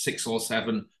 6 or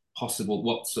 7 possible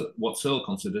what Searle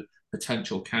considered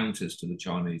potential counters to the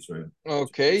Chinese room.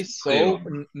 Okay, so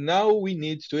now we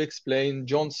need to explain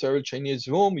John Searle Chinese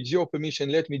room. With your permission,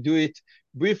 let me do it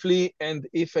briefly. And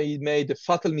if I made a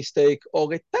fatal mistake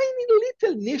or a tiny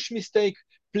little niche mistake,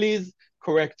 please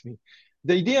correct me.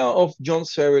 The idea of John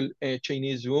Searle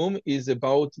Chinese room is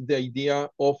about the idea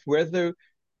of whether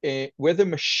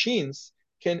machines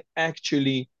can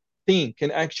actually think,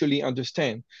 can actually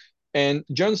understand. And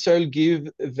John Searle give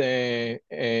the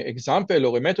example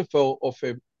or a metaphor of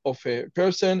a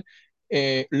person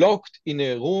locked in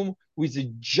a room with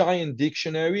a giant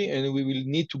dictionary, and we will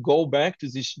need to go back to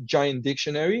this giant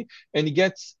dictionary, and he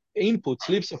gets input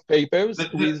slips of papers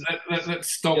with.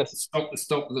 Let's stop. Yes.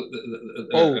 Stop.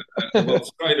 Well,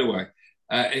 straight away.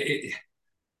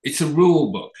 It's a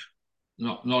rule book,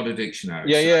 not a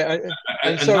dictionary. Yeah.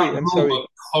 I'm sorry. That rule book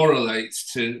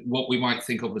correlates to what we might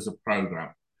think of as a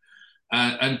program.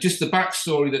 And just the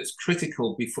backstory that's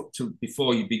critical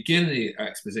before you begin the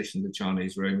exposition of the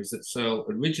Chinese room is that Searle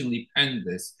originally penned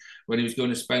this when he was going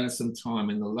to spend some time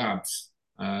in the labs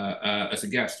as a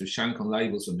guest with Shank and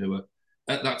Labelson, who were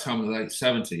at that time in the late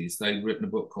 70s. They'd written a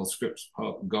book called Scripts,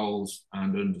 Goals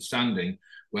and Understanding,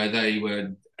 where they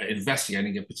were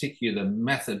investigating a particular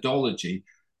methodology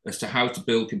as to how to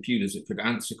build computers that could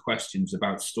answer questions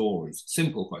about stories,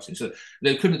 simple questions. So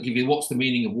they couldn't give you what's the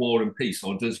meaning of war and peace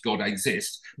or does God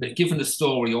exist? But given a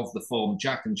story of the form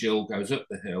Jack and Jill goes up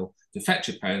the hill to fetch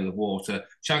a pail of water,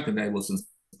 Shank and Abelson's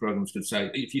programs could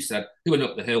say, if you said, who went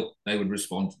up the hill? They would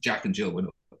respond, Jack and Jill went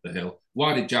up the hill.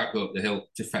 Why did Jack go up the hill?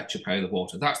 To fetch a pail of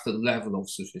water. That's the level of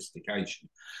sophistication.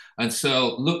 And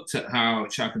so looked at how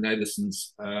Shank and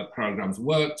Abelson's programs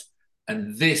worked,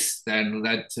 and this then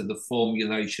led to the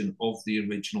formulation of the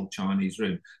original Chinese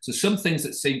room. So some things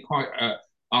that seem quite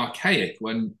archaic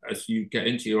when, as you get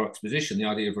into your exposition, the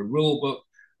idea of a rule book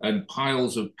and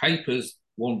piles of papers,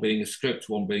 one being a script,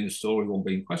 one being a story, one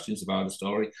being questions about a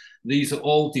story. These are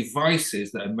all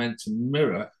devices that are meant to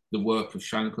mirror the work of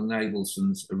Shank and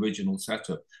Abelson's original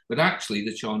setup. But actually,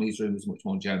 the Chinese room is much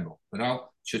more general. But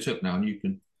I'll shut up now and you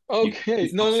can...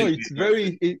 Okay, no, it's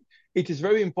very... It is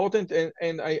very important,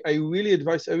 and I really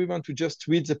advise everyone to just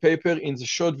read the paper in the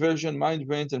short version, Mind,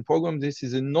 Brains, and Program. This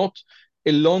is not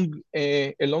a long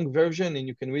version, and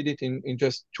you can read it in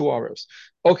just 2 hours.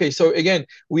 Okay, so again,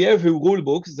 we have a rule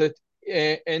books that,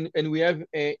 and we have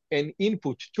an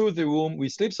input to the room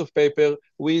with slips of paper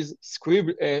with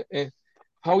scribble,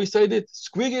 how we said it?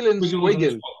 Squiggle and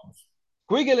squiggle.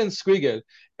 Squiggle and squiggle.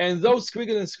 And those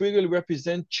squiggle and squiggle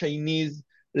represent Chinese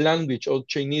language or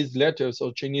Chinese letters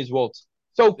or Chinese words.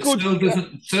 So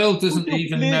Searle doesn't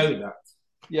even know that.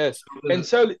 Yes, and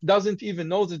Searle doesn't even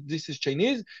know that this is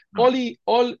Chinese. No.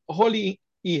 All he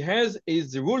has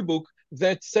is the rule book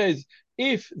that says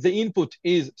if the input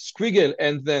is squiggle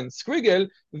and then squiggle,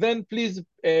 then please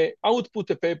output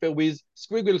a paper with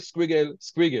squiggle, squiggle,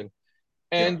 squiggle.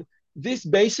 And this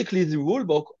basically is the rule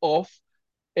book of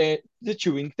the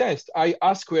Turing test. I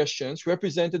ask questions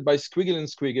represented by squiggle and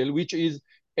squiggle, which is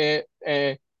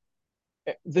the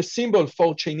symbol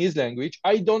for Chinese language.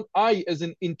 I, as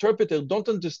an interpreter, don't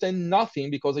understand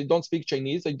nothing because I don't speak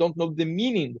Chinese. I don't know the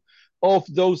meaning of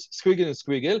those squiggle and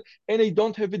squiggle, and I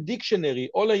don't have a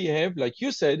dictionary. All I have, like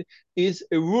you said, is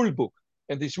a rule book.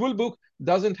 And this rule book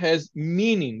doesn't have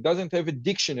meaning, doesn't have a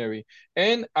dictionary.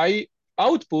 And I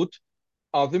output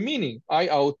the meaning. I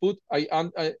output, I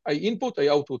input, I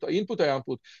output, I input, I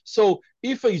output. So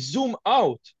if I zoom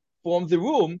out from the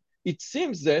room, it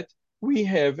seems that we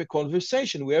have a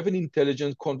conversation. We have an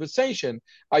intelligent conversation.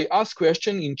 I ask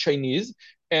questions in Chinese,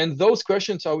 and those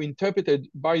questions are interpreted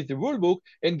by the rulebook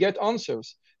and get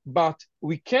answers. But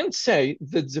we can't say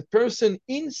that the person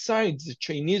inside the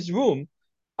Chinese room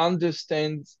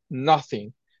understands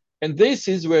nothing. And this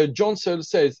is where John Searle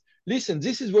says, listen,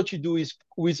 this is what you do is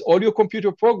with all your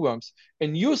computer programs.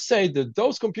 And you say that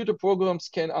those computer programs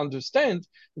can understand,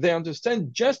 they understand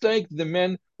just like the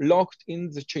man locked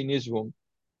in the Chinese room.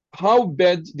 How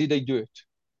bad did they do it?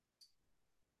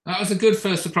 That was a good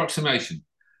first approximation.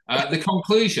 The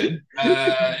conclusion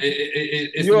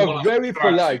is you the are one very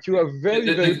polite. You are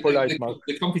very, very polite, the, Mark.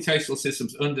 the computational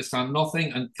systems understand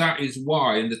nothing, and that is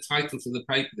why, in the title to the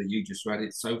paper that you just read,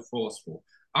 it's so forceful.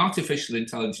 Artificial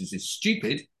intelligence is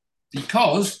stupid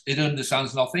because it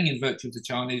understands nothing in virtue of the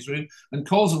Chinese room, and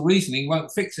causal reasoning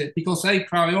won't fix it because a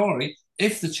priori,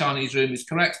 if the Chinese room is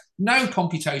correct, no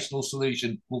computational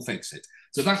solution will fix it.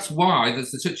 So that's why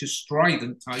there's such a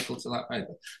strident title to that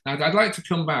paper. Now, I'd like to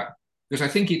come back because I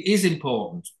think it is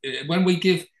important. When we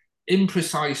give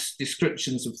imprecise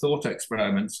descriptions of thought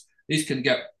experiments, these can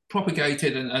get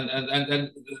propagated and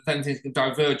then things can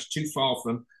diverge too far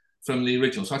from the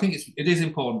original. So I think it is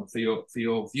important for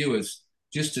your viewers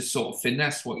just to sort of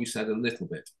finesse what you said a little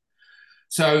bit.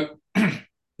 So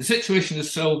the situation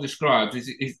as Searle described is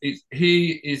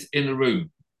he is in a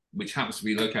room which happens to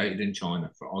be located in China,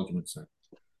 for argument's sake.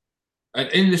 And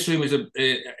in this room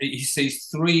he sees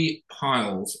 3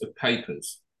 piles of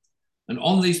papers. And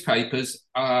on these papers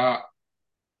are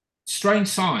strange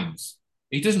signs.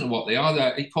 He doesn't know what they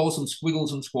are. He calls them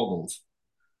squiggles and squaggles.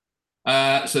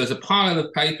 So there's a pile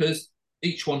of papers.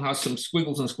 Each one has some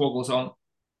squiggles and squaggles on.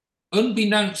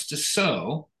 Unbeknownst to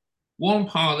Searle, one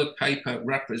pile of paper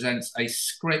represents a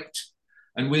script.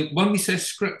 And when we say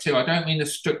script here, I don't mean a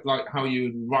script like how you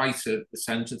would write a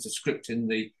sentence, a script in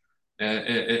the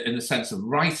sense of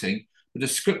writing, but a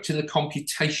script in the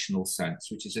computational sense,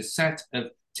 which is a set of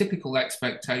typical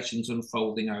expectations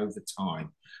unfolding over time.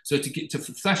 So to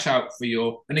flesh out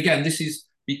for and again, this is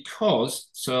because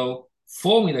Searle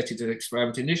formulated an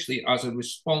experiment initially as a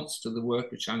response to the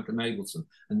work of Shanker and Abelson,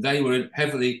 and they were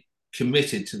heavily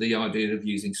committed to the idea of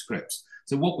using scripts.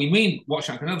 So what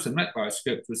Shanker and Abelson meant by a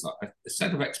script was like a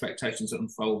set of expectations that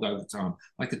unfold over time,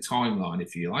 like a timeline,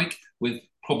 if you like, with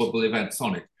probable events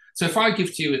on it. So if I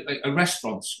give to you a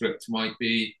restaurant script, might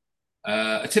be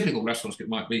a typical restaurant script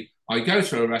might be: I go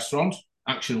to a restaurant,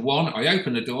 action 1, I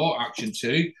open the door, action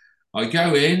 2, I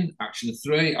go in, action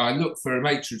 3, I look for a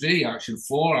maitre d', action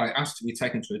 4, I ask to be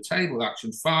taken to a table,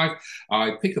 action 5,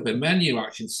 I pick up a menu,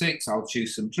 action 6, I'll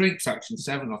choose some drinks, action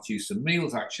 7, I'll choose some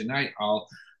meals, action 8, I'll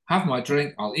have my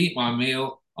drink, I'll eat my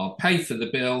meal, I'll pay for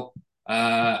the bill,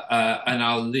 and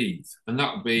I'll leave. And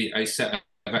that would be a set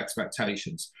of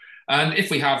expectations. And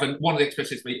if we have, and one of the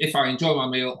expectations would be, if I enjoy my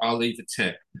meal, I'll leave a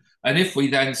tip. And if we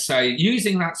then say,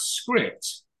 using that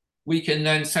script, we can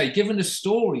then say, given a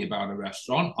story about a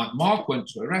restaurant, like Mark went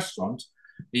to a restaurant,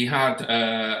 he had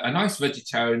a nice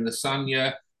vegetarian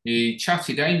lasagna, he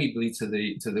chatted amiably to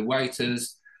the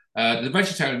waiters. The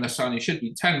vegetarian lasagna should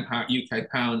be £10 UK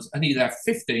pounds, and he left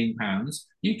 £15.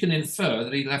 You can infer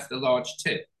that he left a large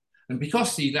tip. And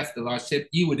because he left a large tip,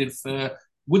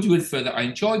 would you infer that I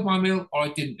enjoyed my meal or I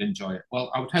didn't enjoy it?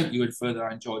 Well, I would hope you infer that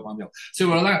I enjoyed my meal. So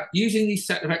we're allowed, using these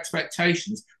set of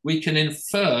expectations, we can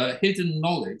infer hidden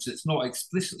knowledge that's not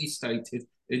explicitly stated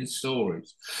in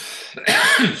stories.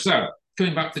 So,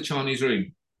 coming back to Chinese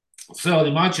room. So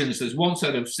imagines there's one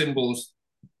set of symbols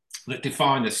that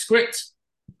define a script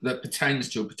that pertains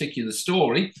to a particular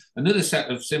story, another set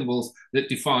of symbols that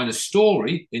define a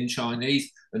story in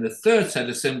Chinese, and the third set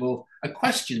of symbols are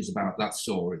questions about that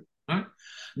story. Right?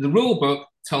 The rule book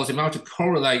tells him how to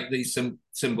correlate these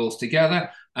symbols together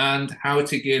and how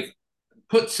to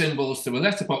put symbols to a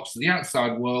letterbox to the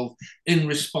outside world in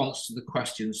response to the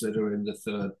questions that are in the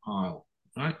third pile.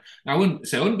 Right? Now,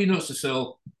 unbeknownst to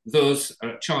Searle, those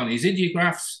are Chinese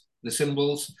ideographs, the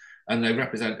symbols, and they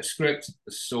represent a script,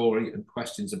 a story, and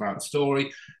questions about the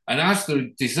story. And as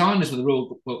the designers of the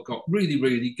rule book got really,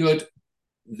 really good,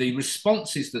 the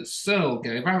responses that Searle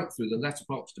gave out through the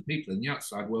letterbox to people in the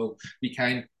outside world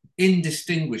became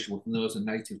indistinguishable from those a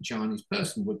native Chinese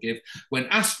person would give when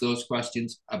asked those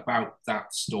questions about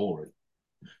that story.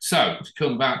 So, to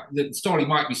come back, the story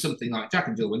might be something like Jack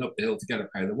and Jill went up the hill to get a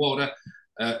pail of water.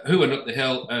 Who went up the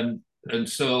hill? And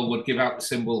Searle would give out the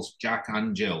symbols Jack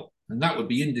and Jill. And that would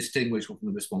be indistinguishable from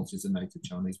the responses a native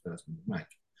Chinese person would make.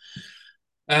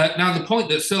 Now, the point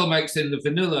that Searle makes in the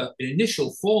vanilla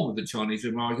initial form of the Chinese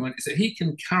room argument is that he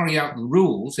can carry out the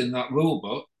rules in that rule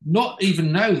book, not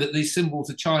even know that these symbols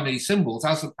are Chinese symbols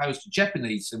as opposed to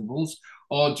Japanese symbols,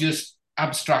 or just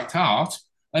abstract art,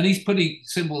 and he's putting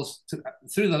symbols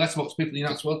through the letterbox people in the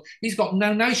United world. He's got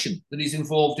no notion that he's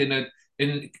involved in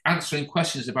answering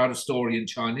questions about a story in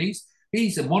Chinese.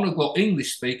 He's a monoglot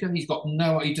English speaker. He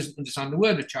doesn't understand a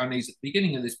word of Chinese at the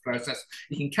beginning of this process.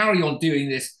 He can carry on doing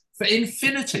this for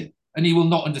infinity, and he will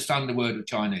not understand a word of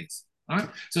Chinese. Right?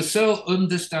 So Searle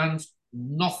understands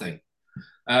nothing.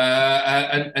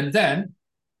 And then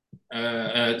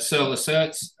Searle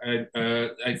asserts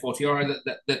a fortiori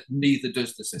that neither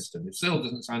does the system. If Searle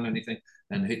doesn't understand anything,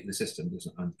 then the system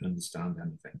doesn't understand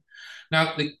anything.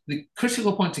 Now, the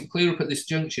critical point to clear up at this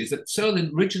juncture is that Searle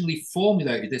originally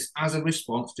formulated this as a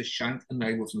response to Shank and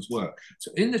Nableson's work.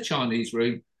 So in the Chinese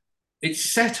room,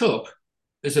 it's set up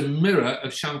as a mirror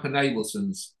of Shank and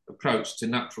Nableson's approach to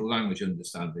natural language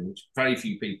understanding, which very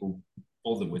few people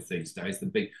bother with these days.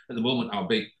 At the moment, our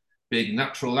big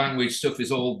natural language stuff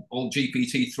is all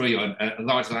GPT-3 and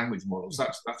large language models.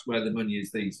 That's where the money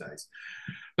is these days.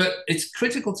 But it's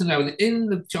critical to know that in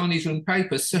the Chinese room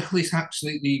paper, Searle is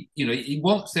absolutely, he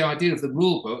wants the idea of the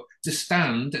rule book to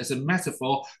stand as a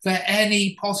metaphor for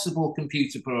any possible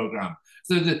computer program.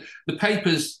 So the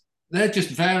papers, they're just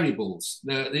variables.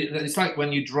 It's like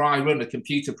when you dry run a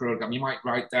computer program, you might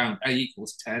write down A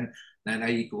equals 10, then A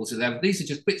equals 11. These are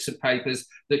just bits of papers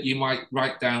that you might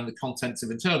write down the contents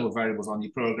of internal variables on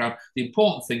your program. The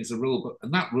important thing is a rule book,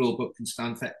 and that rule book can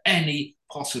stand for any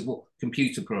possible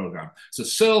computer program. So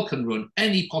Searle can run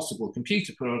any possible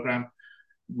computer program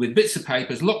with bits of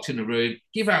papers locked in a room,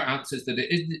 give out answers that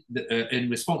are in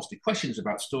response to questions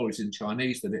about stories in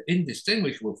Chinese that are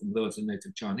indistinguishable from those a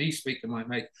native Chinese speaker might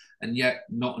make, and yet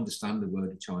not understand the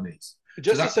word of Chinese.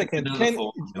 Just a second.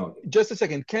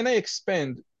 Can I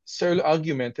expand Searle's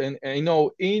argument? And I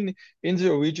know in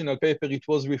the original paper it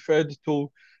was referred to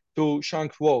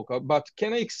Shank's work, but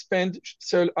can I expand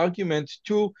Searle's argument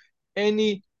to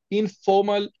any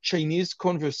informal Chinese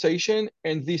conversation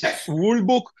and this rule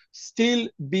book still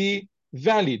be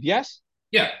valid? Yes?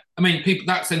 Yeah, I mean,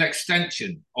 that's an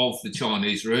extension of the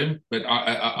Chinese room, but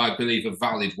I believe a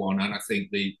valid one. And I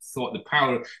think the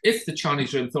power, if the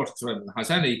Chinese room thought experiment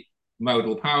has any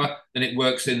modal power, then it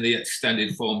works in the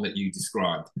extended form that you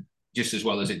described, just as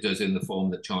well as it does in the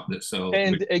form that Searle.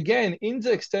 And again, in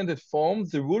the extended form,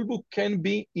 the rule book can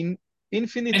be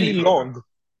infinitely long.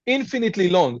 Infinitely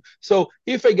long. So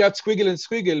if I got squiggle and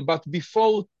squiggle, but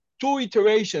before 2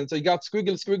 iterations, I got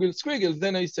squiggle, squiggle, squiggle,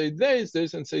 then I say this,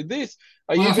 and say this.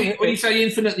 I think when you say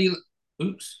infinitely,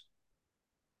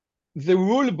 the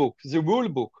rule book.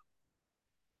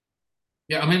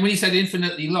 Yeah, I mean, when you said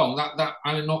infinitely long, that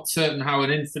I'm not certain how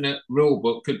an infinite rule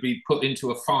book could be put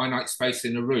into a finite space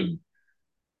in a room.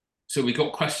 So we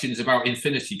got questions about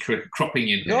infinity cropping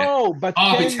in here. No, but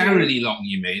arbitrarily long,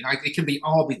 you mean? It can be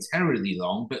arbitrarily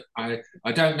long, but I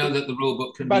don't know that the rule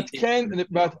book can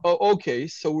okay,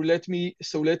 so let me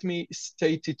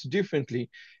state it differently.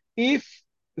 If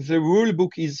the rule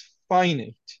book is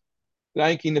finite,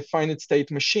 like in a finite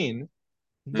state machine,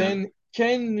 then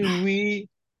can we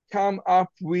come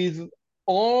up with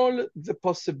all the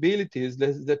possibilities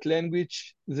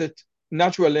that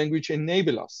natural language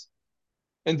enable us?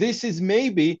 And this is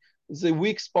maybe the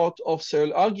weak spot of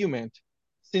Searle's argument,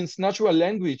 since natural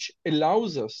language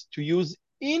allows us to use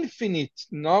infinite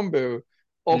number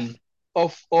of. No,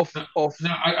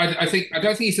 I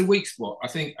don't think it's a weak spot. I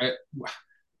think.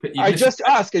 I just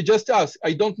ask. I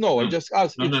don't know. I just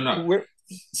ask. No.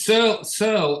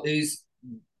 Searle he's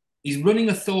running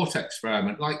a thought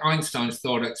experiment, like Einstein's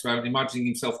thought experiment, imagining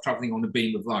himself traveling on a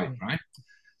beam of light, right?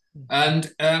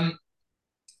 And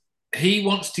he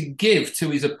wants to give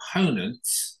to his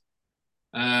opponents,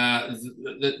 the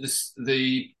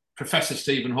Professor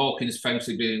Stephen Hawking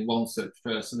famously being one such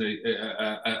person,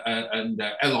 and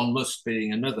Elon Musk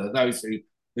being another, those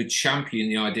who champion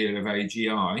the idea of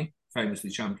AGI, famously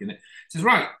champion it. He says,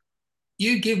 right,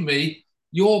 you give me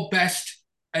your best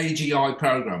AGI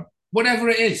program, whatever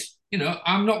it is.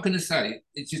 I'm not going to say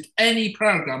it's just any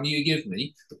program you give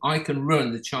me, I can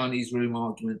run the Chinese room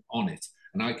argument on it,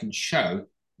 and I can show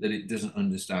that it doesn't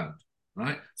understand,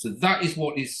 right? So that is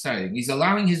what he's saying. He's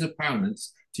allowing his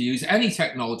opponents to use any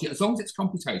technology, as long as it's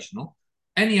computational,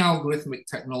 any algorithmic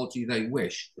technology they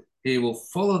wish. He will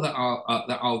follow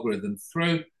that algorithm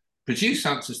through, produce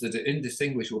answers that are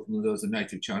indistinguishable from those a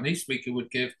native Chinese speaker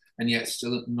would give, and yet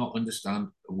still not understand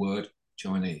a word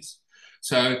Chinese.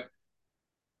 So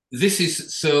this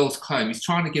is Searle's claim. He's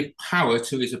trying to give power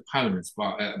to his opponents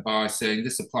by saying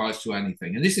this applies to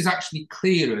anything. And this is actually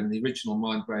clearer in the original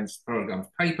Mind Brains Programs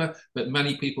paper, but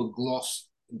many people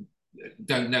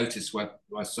don't notice why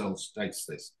Searle states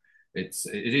this. It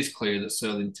is clear that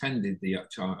Searle intended the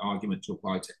argument to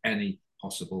apply to any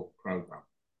possible program.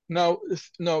 now,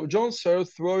 John Searle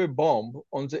threw a bomb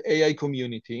on the AI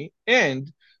community,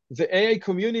 and the AI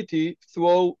community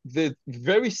throw the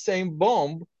very same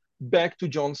bomb back to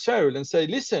John Searle and say,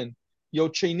 listen, your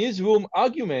Chinese room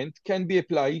argument can be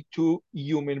applied to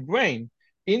human brain.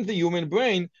 In the human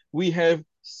brain, we have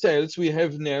cells, we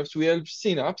have nerves, we have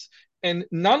synapses, and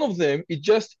none of them, it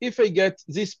just, if I get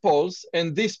this pulse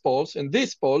and this pulse and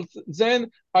this pulse, then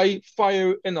I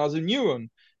fire another neuron.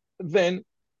 Then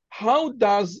how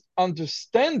does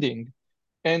understanding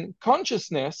and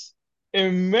consciousness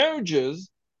emerges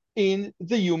in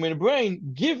the human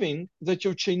brain, given that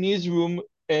your Chinese room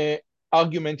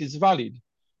argument is valid?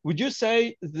 Would you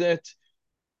say that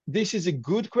this is a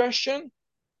good question?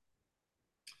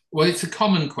 Well, it's a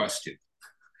common question.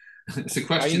 It's a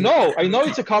question. I know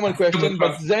it's a common question,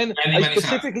 but then I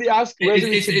specifically asked whether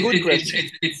it's a good question.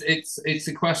 It's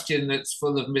a question that's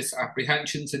full of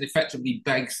misapprehensions and effectively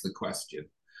begs the question.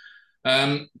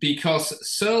 Because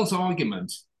Searle's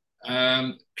argument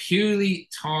purely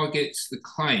targets the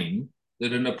claim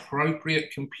that an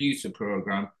appropriate computer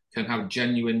program can have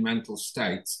genuine mental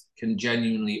states, can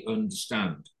genuinely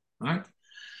understand, right?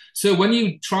 So when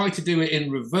you try to do it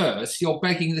in reverse, you're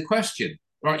begging the question,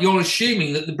 right? You're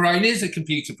assuming that the brain is a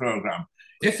computer program.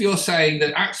 If you're saying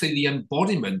that actually the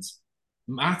embodiment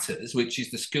matters, which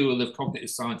is the school of cognitive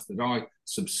science that I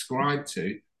subscribe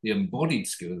to, the embodied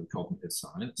school of cognitive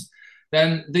science,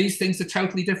 then these things are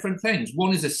totally different things.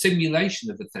 One is a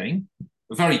simulation of a thing,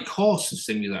 a very coarse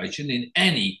simulation in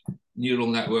any neural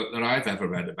network that I've ever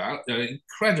read about. They're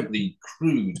incredibly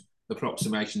crude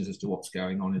approximations as to what's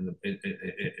going on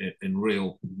in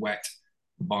real wet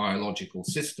biological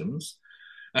systems.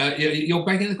 You're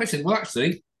begging the question, well,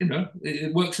 actually,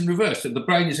 it works in reverse. So the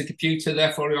brain is a computer,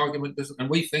 therefore the argument doesn't, and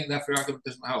we think therefore the argument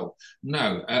doesn't hold.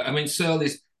 No, I mean, Searle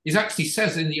is actually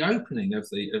says in the opening of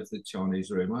the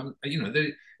Chinese room,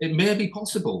 it may be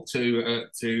possible to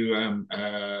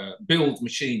build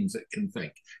machines that can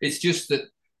think. It's just that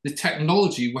the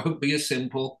technology won't be a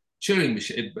simple Turing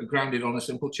machine, grounded on a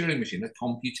simple Turing machine, a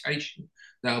computation.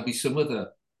 There'll be some other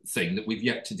thing that we've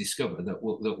yet to discover that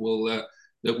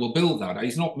will build that.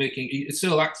 He's not making.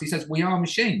 Searle actually says we are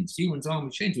machines. Humans are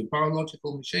machines. We're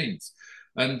biological machines.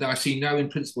 And I see no in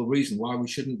principle reason why we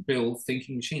shouldn't build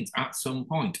thinking machines at some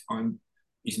point.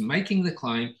 He's making the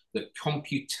claim that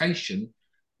computation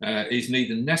is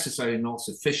neither necessary nor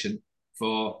sufficient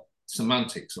for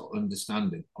semantics or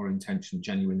understanding or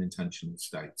genuine intentional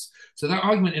states. So that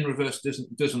argument in reverse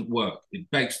doesn't work.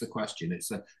 It begs the question.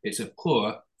 It's a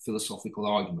poor philosophical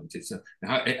argument.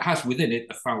 It has within it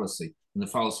a fallacy, and the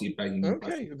fallacy of begging the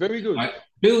question. Okay, very good.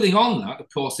 Building on that, of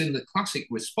course, in the classic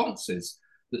responses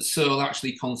that Searle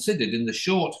actually considered in the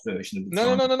short version of the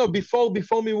No. Before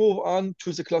we move on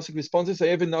to the classic responses, I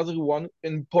have another one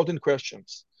important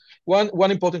questions.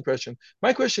 One important question.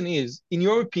 My question is, in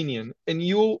your opinion, and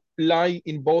you lie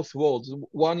in both worlds,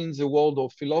 one in the world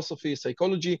of philosophy,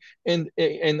 psychology, and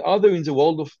other in the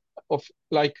world of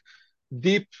like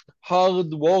deep,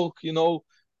 hard work,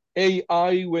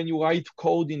 AI when you write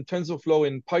code in TensorFlow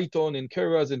and Python and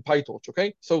Keras and PyTorch,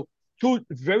 okay? So two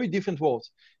very different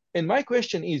worlds. And my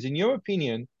question is, in your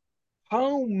opinion,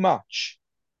 how much,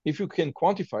 if you can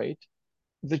quantify it,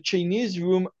 the Chinese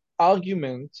room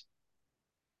argument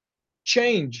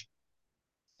change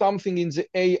something in the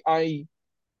AI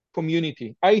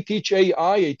community? I teach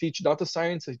AI, I teach data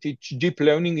science, I teach deep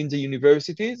learning in the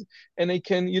universities, and I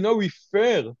can,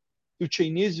 refer to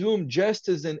Chinese room just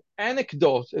as an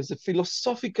anecdote, as a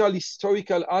philosophical,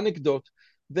 historical anecdote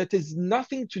that has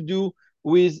nothing to do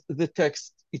with the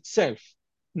text itself.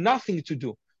 Nothing to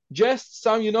do. Just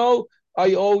some,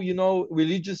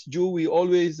 religious Jew, we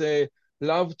always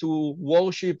love to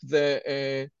worship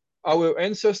our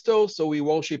ancestors. So we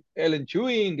worship Alan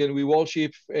Turing and we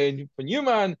worship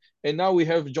Newman, and now we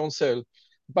have John Searle.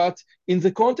 But in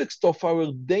the context of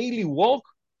our daily work,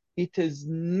 it has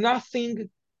nothing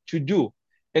to do.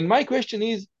 And my question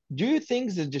is, do you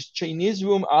think that this Chinese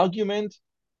room argument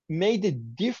made a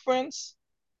difference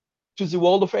to the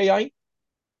world of AI?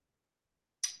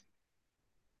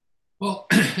 Well,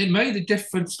 it made a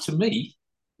difference to me.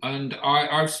 And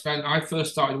I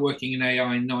first started working in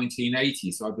AI in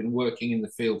 1980. So I've been working in the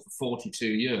field for 42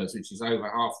 years, which is over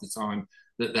half the time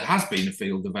that there has been a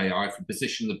field of AI, from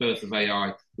position the birth of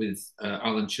AI with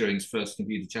Alan Turing's first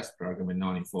computer chess program in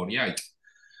 1948.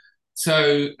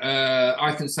 So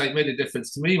I can say it made a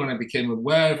difference to me when I became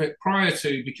aware of it. Prior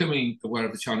to becoming aware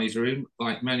of the Chinese room,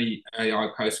 like many AI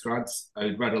postgrads,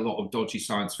 I'd read a lot of dodgy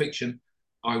science fiction.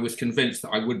 I was convinced that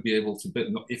I would be able to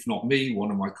build, if not me, one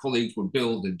of my colleagues would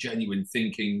build a genuine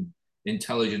thinking,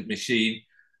 intelligent machine.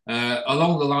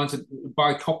 along the lines of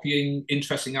by copying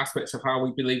interesting aspects of how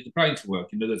we believe the brain to work.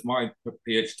 In other words, my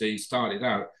PhD started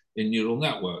out in neural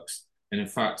networks. And in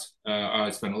fact, I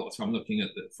spent a lot of time looking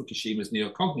at Fukushima's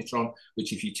neocognitron,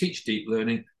 which if you teach deep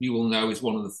learning, you will know is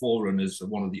one of the forerunners of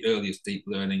one of the earliest deep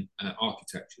learning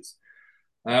architectures.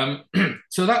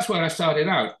 So that's where I started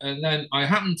out. And then I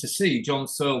happened to see John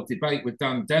Searle debate with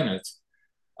Dan Dennett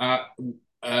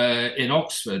in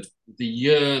Oxford the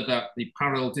year that the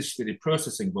parallel distributed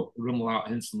processing book, Rummelhout,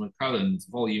 Hinsel and Cohen's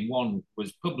Volume 1,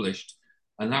 was published.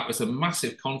 And that was a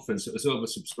massive conference that was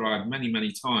oversubscribed many,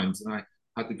 many times. And I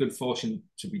had the good fortune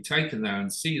to be taken there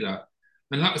and see that.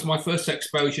 And that was my first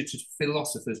exposure to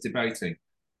philosophers debating.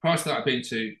 Prior to that, I'd been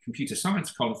to computer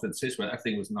science conferences where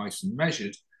everything was nice and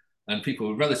measured and people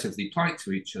were relatively polite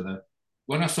to each other.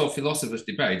 When I saw philosophers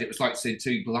debate, it was like seeing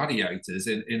two gladiators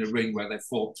in a ring where they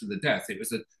fought to the death. It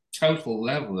was a total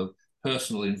level of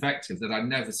personal invective that I'd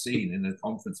never seen in a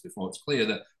conference before. It's clear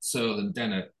that Searle and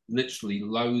Dennett literally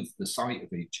loathed the sight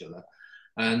of each other.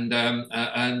 And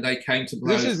they came to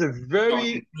blows.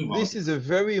 This is a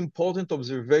very important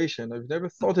observation. I've never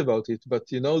thought about it,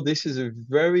 but you know, this is a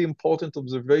very important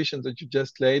observation that you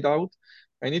just laid out.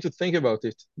 I need to think about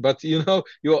it. But you know,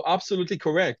 you're absolutely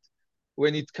correct.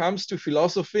 When it comes to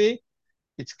philosophy,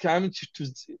 it comes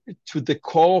to the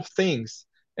core of things.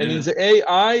 And in the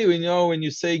AI, you know, when you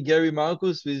say Gary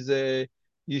Marcus with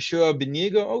Yeshua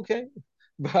Benigo, okay.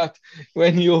 But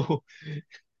when you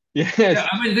yes. Yeah,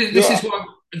 I mean,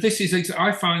 this is.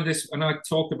 I find this, and I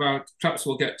talk about. Perhaps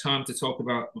we'll get time to talk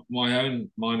about my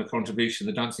own minor contribution,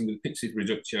 the Dancing with Pixies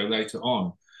reductio, later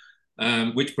on,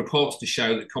 which purports to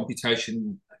show that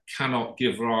computation cannot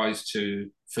give rise to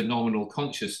phenomenal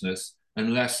consciousness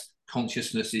unless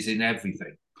consciousness is in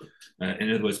everything.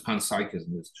 In other words,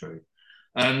 panpsychism is true.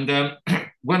 And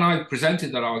when I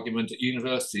presented that argument at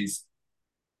universities,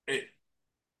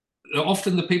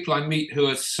 often the people I meet who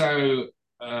are so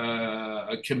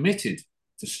committed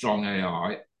to strong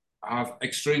AI have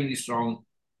extremely strong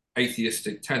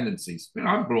atheistic tendencies. I mean,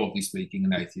 I'm broadly speaking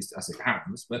an atheist as it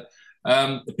happens, but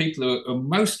the people who are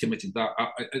most committed to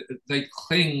that, they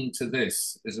cling to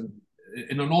this as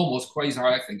in an almost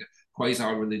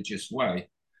quasi-religious way.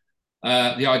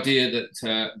 The idea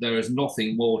that there is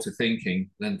nothing more to thinking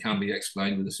than can be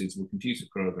explained with a suitable computer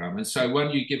program. And so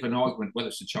when you give an argument, whether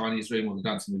it's the Chinese room or the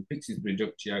Dancing with Pixies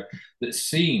reductio, that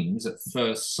seems at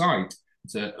first sight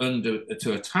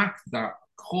to attack that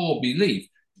core belief,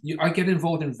 I get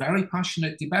involved in very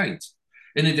passionate debate,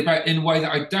 in a way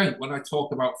that I don't when I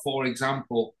talk about, for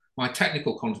example, my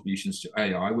technical contributions to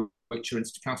AI, which are in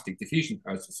stochastic diffusion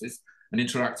processes and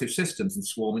interactive systems and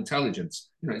swarm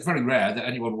intelligence. You know, it's very rare that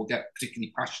anyone will get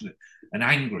particularly passionate and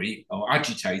angry or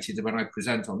agitated when I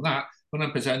present on that. When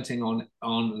I'm presenting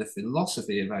on the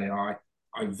philosophy of AI,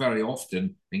 I very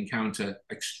often encounter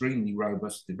extremely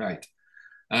robust debate.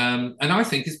 And I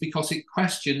think it's because it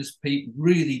questions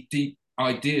really deep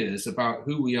ideas about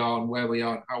who we are and where we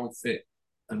are and how we fit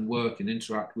and work and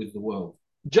interact with the world.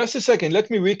 Just a second, let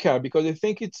me recap because I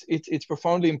think it's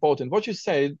profoundly important. What you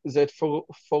said is that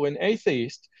for an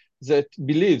atheist that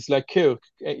believes, like Kirk,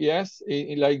 yes,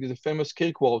 like the famous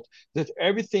Kirk quote, that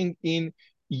everything in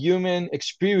human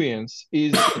experience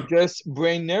is just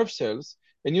brain nerve cells,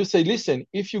 and you say, listen,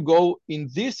 if you go in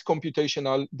this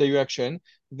computational direction,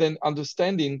 then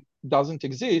understanding doesn't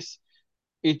exist.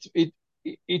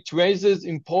 It raises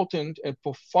important and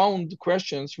profound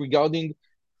questions regarding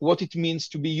what it means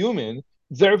to be human.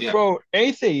 Therefore,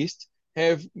 atheists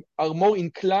are more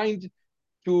inclined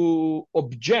to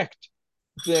object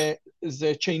the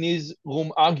Chinese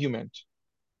room argument.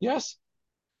 Yes?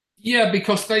 Yeah,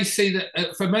 because they see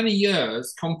that for many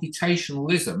years,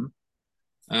 computationalism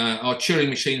or Turing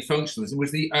machine functionalism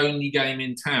was the only game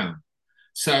in town.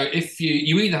 So if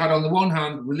you either had, on the one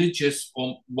hand, religious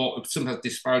or what some have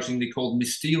disparagingly called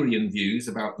Mysterian views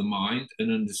about the mind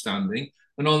and understanding,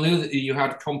 and on the other, you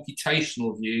had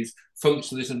computational views,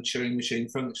 functionalism, Turing machine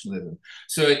functionalism.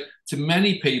 So to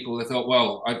many people, they thought,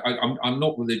 well, I'm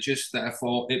not religious,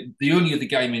 therefore the only other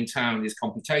game in town is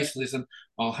computationalism.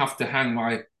 I'll have to hang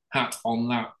my hat on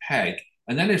that peg.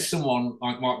 And then if someone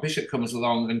like Mark Bishop comes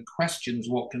along and questions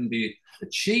what can be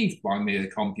achieved by mere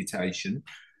computation,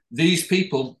 these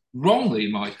people, wrongly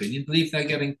in my opinion, believe they're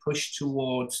getting pushed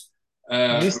towards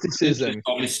mysticism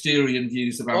or Mysterian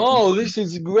views about. Oh, this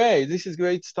is great. This is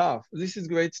great stuff. This is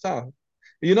great stuff.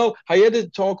 You know, I had a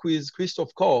talk with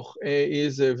Christoph Koch. He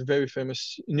is a very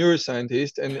famous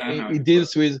neuroscientist, and he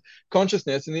deals with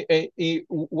consciousness. And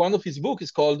one of his books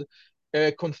is called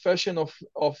Confession of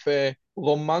a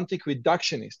Romantic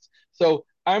Reductionist. So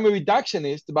I'm a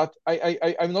reductionist, but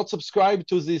I'm not subscribed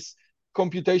to this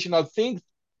computational thing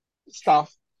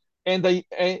stuff, and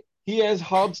he has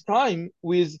hard time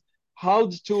with how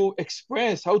to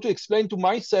express, how to explain to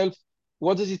myself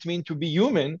what does it mean to be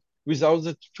human without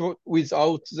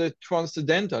the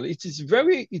transcendental. It's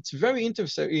very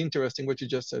interesting what you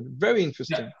just said. Very Yeah,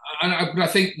 interesting. but I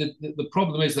think the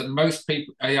problem is that most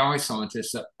people, AI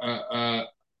scientists, are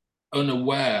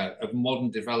unaware of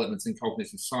modern developments in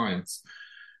cognitive science,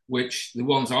 which the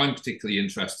ones I'm particularly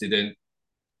interested in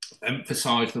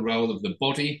emphasize the role of the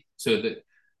body. So that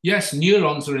yes,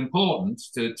 neurons are important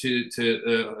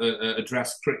to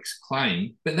address Crick's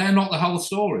claim, but they're not the whole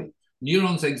story.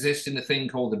 Neurons exist in a thing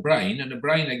called the brain, and the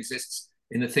brain exists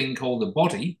in a thing called the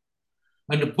body,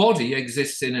 and the body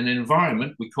exists in an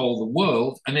environment we call the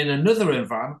world, and in another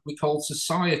environment we call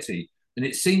society. And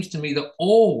it seems to me that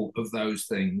all of those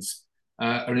things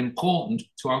are important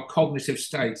to our cognitive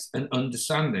states and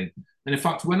understanding. And in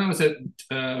fact, when I was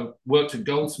worked at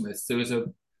Goldsmiths, there was a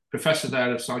professor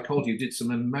there of psychology who did some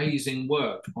amazing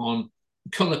work on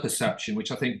color perception,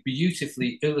 which I think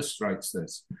beautifully illustrates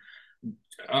this.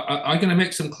 I'm going to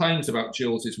make some claims about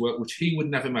Jules's work, which he would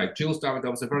never make. Jules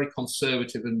Derrida was a very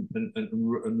conservative and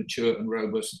mature and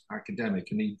robust academic,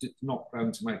 and he did not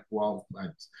prone to make wild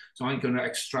claims. So I'm going to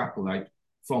extrapolate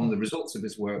from the results of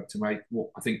his work to make what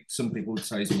I think some people would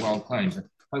say is a wild claim. And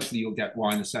hopefully you'll get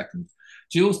why in a second.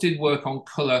 Jules did work on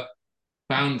colour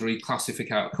boundary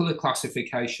classification, colour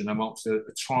classification amongst a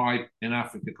tribe in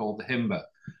Africa called the Himba,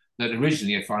 that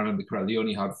originally, if I remember correctly,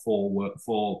 only had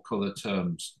four colour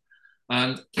terms.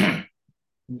 And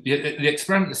the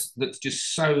experiment that's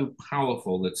just so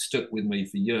powerful that stuck with me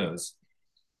for years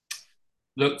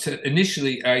looked at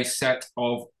initially a set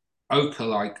of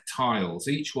ochre-like tiles,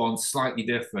 each one slightly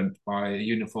different by a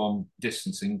uniform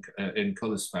distance in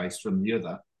colour space from the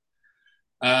other.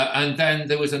 And then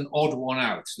there was an odd one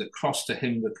out that crossed a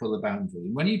Himba colour boundary.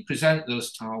 And when you present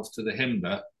those tiles to the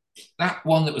Himba, that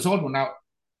one that was odd one out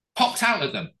popped out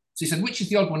at them. So he said, which is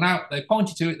the odd one out? They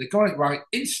pointed to it, they got it right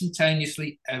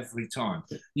instantaneously every time.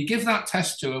 You give that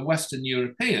test to a Western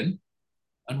European,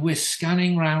 and we're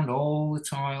scanning around all the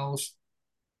tiles,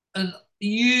 and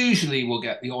usually we'll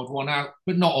get the odd one out,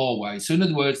 but not always. So in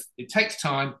other words, it takes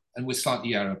time and we're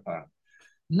slightly error prone.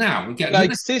 Now we get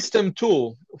like system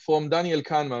 2 from Daniel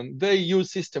Kahneman. They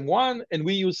use system 1 and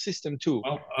we use system 2.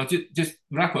 Well, I'll just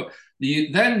wrap up.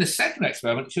 Then the second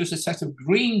experiment shows a set of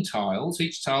green tiles,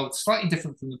 each tile slightly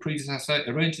different from the predecessor,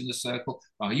 arranged in a circle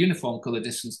by a uniform colour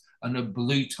distance, and a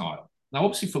blue tile. Now,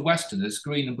 obviously for Westerners,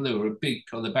 green and blue are a big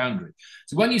colour boundary.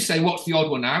 So when you say what's the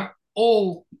odd one out,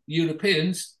 all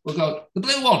Europeans will go, the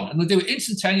blue one, and they'll do it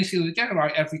instantaneously, they'll get it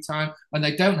right every time, and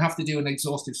they don't have to do an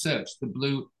exhaustive search. The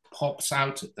blue pops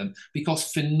out at them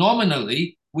because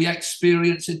phenomenally we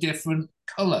experience a different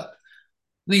colour.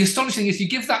 The astonishing thing is you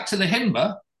give that to the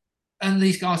Himba and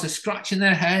these guys are scratching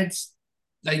their heads,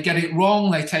 they get it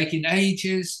wrong, they take in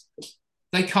ages,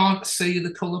 they can't see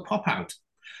the colour pop out.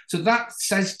 So that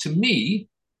says to me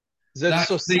that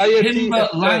the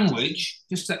Himba language,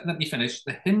 just let me finish,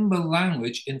 the Himba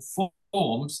language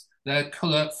informs their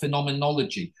colour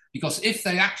phenomenology, because if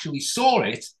they actually saw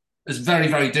it as very,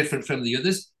 very different from the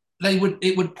others,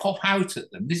 it would pop out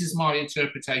at them. This is my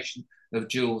interpretation of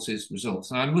Jules's results.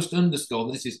 And I must underscore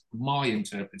that this is my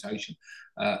interpretation.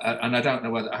 And I don't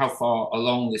know how far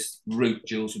along this route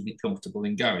Jules would be comfortable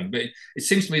in going. But it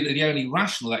seems to me that the only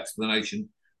rational explanation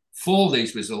for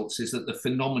these results is that the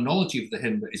phenomenology of the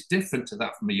Himba is different to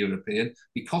that from a European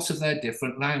because of their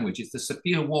different language. It's the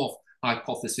Sapir-Whorf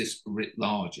hypothesis writ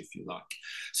large, if you like.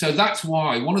 So that's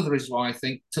why, one of the reasons why I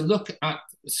think to look at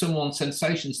someone's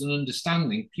sensations and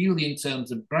understanding purely in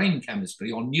terms of brain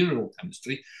chemistry or neural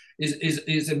chemistry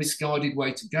is a misguided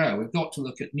way to go. We've got to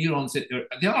look at neurons.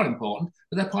 They are important,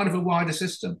 but they're part of a wider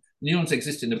system. Neurons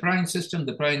exist in the brain system,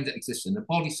 the brain exists in the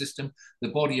body system, the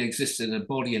body exists in a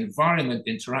body environment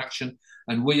interaction,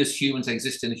 and we as humans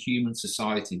exist in a human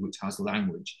society which has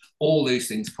language. All these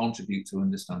things contribute to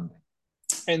understanding.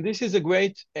 And this is a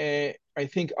great, I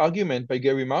think, argument by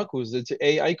Gary Marcus that the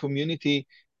AI community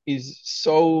is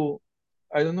so,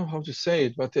 I don't know how to say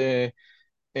it, but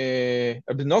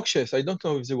obnoxious. I don't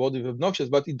know if the word is obnoxious,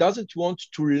 but it doesn't want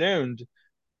to learn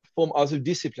from other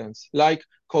disciplines like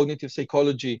cognitive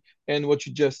psychology and what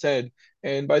you just said.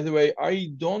 And by the way,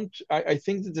 I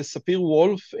think that the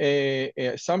Sapir-Whorf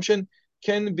assumption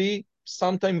can be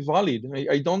sometimes valid.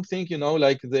 I don't think,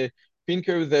 like the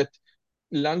Pinker that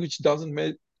language doesn't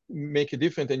make a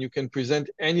difference and you can present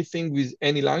anything with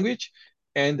any language.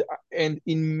 And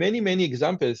in many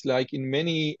examples, like in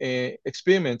many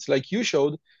experiments, like you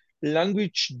showed,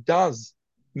 language does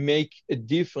make a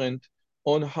difference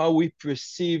on how we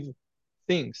perceive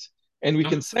things. And we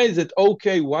can say that,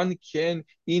 okay, one can,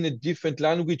 in a different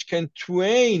language, can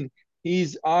train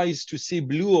his eyes to see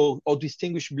blue or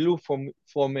distinguish blue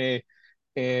from a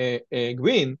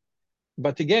green.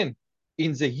 But again,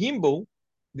 in the Hebrew,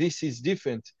 this is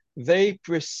different. They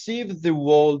perceive the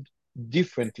world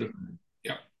differently.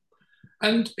 Yeah.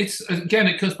 And it's, again,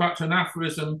 it comes back to an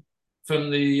aphorism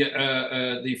from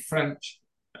the French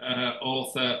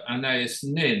author Anais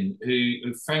Nin,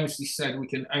 who famously said, "We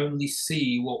can only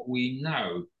see what we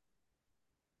know."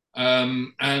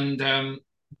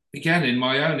 Again, in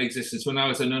my own existence, when I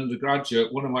was an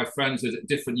undergraduate, one of my friends was at a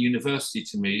different university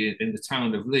to me in the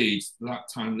town of Leeds. At that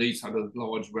time, Leeds had a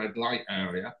large red light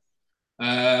area.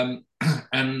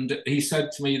 And he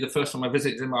said to me the first time I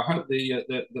visited him, "I hope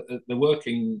the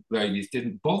working ladies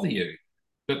didn't bother you."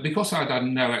 But because I'd had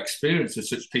no experience of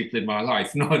such people in my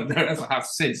life, nor ever have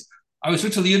since, I was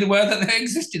utterly unaware that they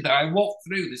existed. That I walked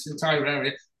through this entire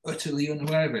area utterly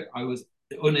unaware of it. I was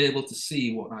unable to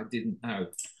see what I didn't know.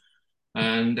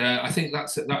 And I think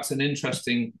that's an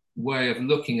interesting way of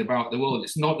looking about the world.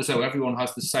 It's not as though everyone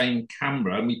has the same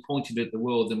camera and we pointed at the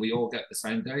world and we all get the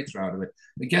same data out of it.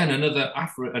 Again,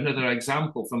 another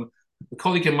example from a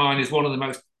colleague of mine is one of the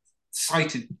most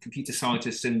cited computer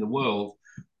scientists in the world.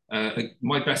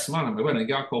 My best man at my wedding, a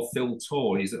guy called Phil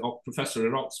Torr. He's a professor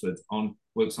at Oxford,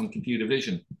 works on computer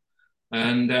vision.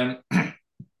 And I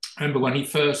remember when he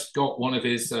first got one of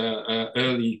his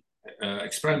early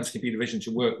experiments, computer vision,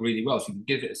 to work really well. So you could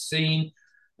give it a scene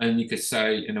and you could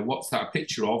say, what's that a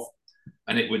picture of?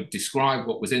 And it would describe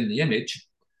what was in the image.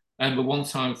 And but one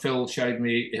time Phil showed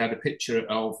me, he had a picture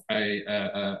of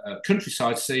a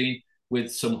countryside scene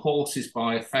with some horses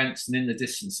by a fence and in the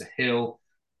distance a hill.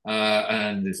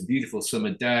 And there's a beautiful summer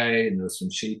day and there's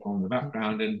some sheep on the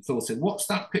background. And Phil said, what's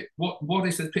that? What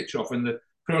is the picture of? And the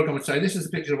program would say, this is a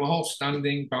picture of a horse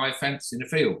standing by a fence in a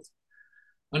field.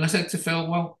 And I said to Phil,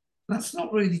 well, that's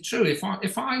not really true. If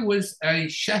I was a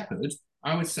shepherd,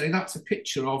 I would say that's a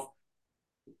picture of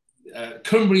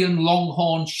Cumbrian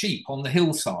longhorn sheep on the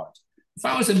hillside. If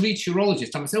I was a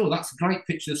meteorologist, I would say, oh, that's a great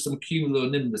picture of some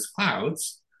cumulonimbus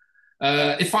clouds.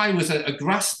 If I was a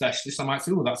grass specialist, I might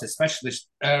say, oh, that's a specialist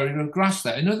area of grass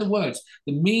there. In other words,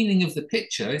 the meaning of the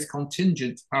picture is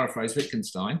contingent, to paraphrase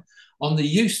Wittgenstein, on the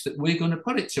use that we're going to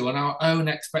put it to, on our own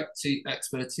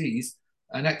expertise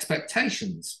and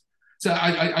expectations. So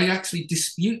I actually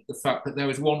dispute the fact that there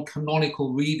is one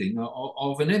canonical reading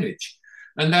of an image.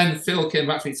 And then Phil came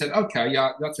back to me and said, okay,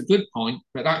 yeah, that's a good point.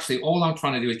 But actually, all I'm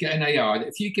trying to do is get an AI that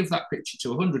if you give that picture to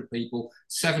 100 people,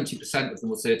 70% of them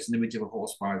will say it's an image of a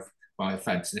horse by a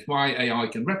fence. And if my AI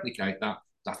can replicate that,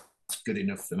 that's good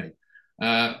enough for me.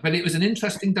 But it was an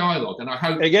interesting dialogue, and I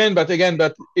hope but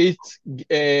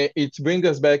it brings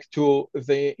us back to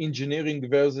the engineering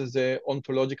versus the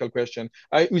ontological question.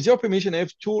 With your permission, I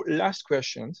have two last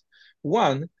questions.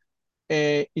 One,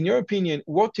 in your opinion,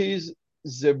 what is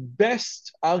the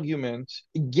best argument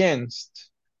against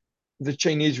the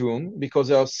Chinese room? Because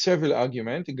there are several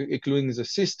arguments, including the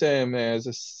system,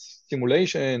 the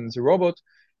simulation, the robot,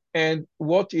 and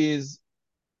what is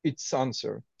its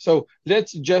answer? So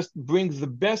let's just bring the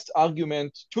best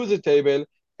argument to the table,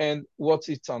 and what's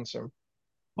its answer?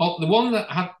 Well, the one that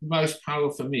had the most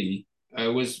power for me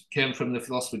came from the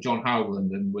philosopher John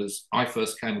Howland, and I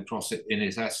first came across it in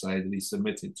his essay that he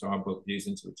submitted to our book, Views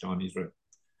into the Chinese Room.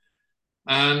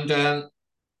 And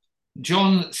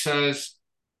John says,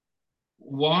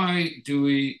 why do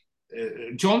we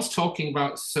John's talking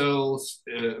about Searle's,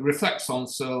 reflects on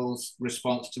Searle's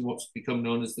response to what's become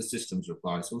known as the systems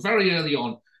reply. So very early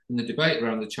on in the debate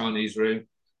around the Chinese room,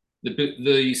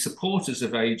 the supporters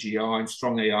of AGI and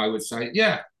strong AI would say,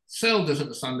 yeah, Searle doesn't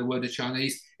understand the word of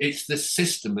Chinese. It's the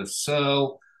system of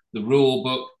Searle, the rule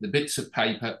book, the bits of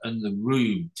paper, and the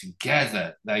room.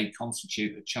 Together, they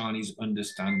constitute a Chinese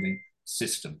understanding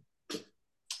system.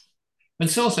 And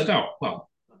Searle said, oh, well,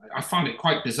 I find it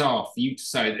quite bizarre for you to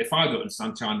say that if I don't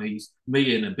understand Chinese,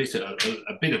 me and a bit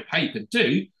of paper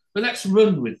do, but let's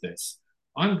run with this.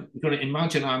 I'm going to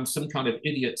imagine I'm some kind of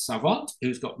idiot savant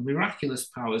who's got miraculous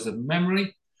powers of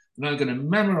memory, and I'm going to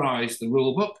memorize the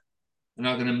rule book, and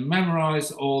I'm going to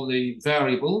memorize all the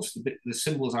variables, the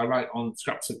symbols I write on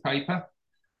scraps of paper,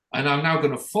 and I'm now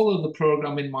going to follow the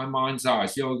program in my mind's eye.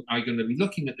 So I'm going to be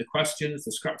looking at the questions,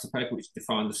 the scraps of paper which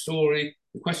define the story,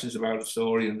 the questions about the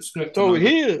story, and the script. So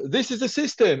here, this is the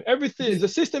system. Everything, the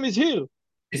system is here.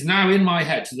 Is now in my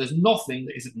head. So there's nothing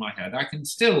that isn't in my head. I can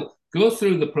still go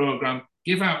through the program,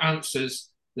 give out answers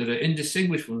that are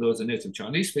indistinguishable from those a native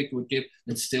Chinese speaker would give,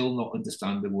 and still not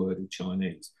understand the word of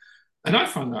Chinese. And I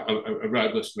find that a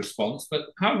robust response. But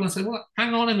Howard will say, well,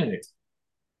 hang on a minute.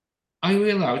 Are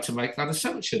we allowed to make that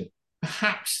assumption?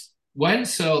 Perhaps when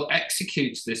Searle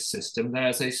executes this system,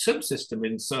 there's a subsystem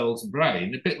in Searle's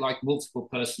brain, a bit like multiple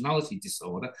personality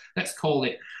disorder. Let's call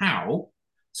it how.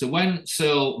 So when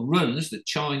Searle runs the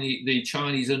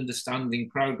Chinese understanding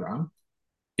program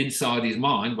inside his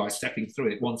mind by stepping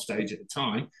through it one stage at a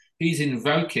time, he's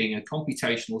invoking a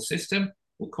computational system.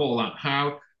 We'll call that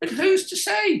how. But who's to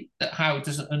say that how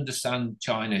doesn't understand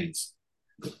Chinese?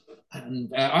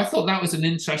 And I thought that was an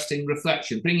interesting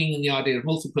reflection, bringing in the idea of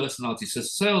multiple personalities. So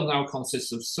Searle now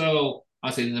consists of Searle,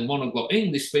 as in the monoglot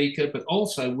English speaker, but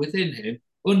also within him,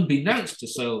 unbeknownst to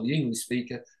Searle, the English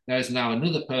speaker, there's now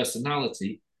another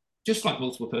personality. Just like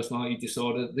multiple personality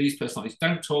disorder, these personalities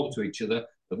don't talk to each other.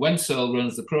 But when Searle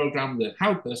runs the program, the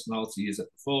how personality is at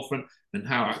the forefront, and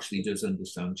how actually does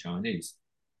understand Chinese.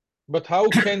 But how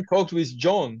can talk with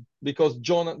John? Because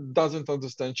John doesn't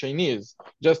understand Chinese.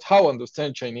 Just how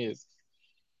understand Chinese?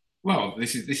 Well,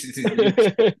 this is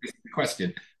the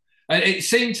question. It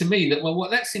seemed to me that, well,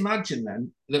 let's imagine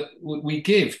then that we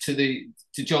give to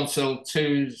John Searle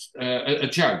a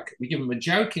joke. We give him a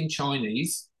joke in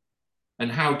Chinese, and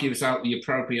how gives out the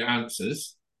appropriate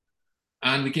answers,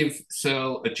 and we give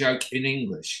Searle a joke in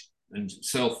English, and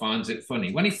Searle finds it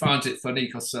funny. When he finds it funny,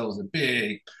 because Searle's a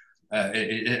big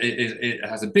it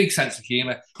has a big sense of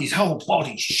humor. His whole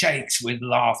body shakes with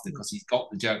laughter because he's got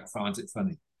the joke and finds it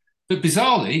funny. But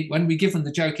bizarrely, when we give him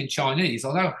the joke in Chinese,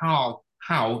 although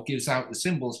how gives out the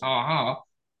symbols ha ha,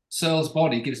 Searle's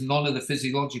body gives none of the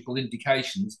physiological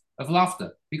indications of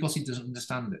laughter because he doesn't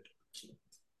understand it.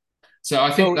 So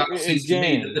I think that seems to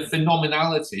me that the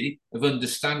phenomenality of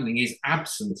understanding is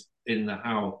absent in the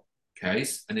how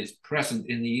case, and it's present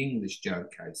in the English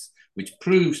joke case, which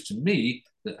proves to me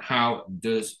that how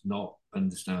does not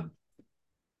understand.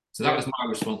 So that was my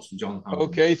response to John Howard.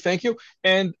 Okay, thank you.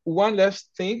 And one last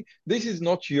thing, this is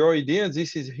not your idea,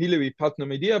 this is Hilary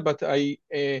Putnam idea, but I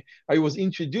was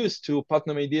introduced to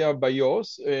Putnam idea by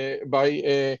yours,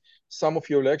 by some of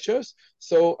your lectures.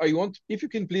 So I want, if you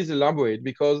can please elaborate,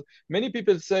 because many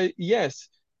people say, yes,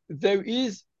 there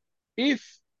is, if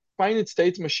finite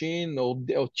state machine or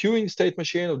Turing state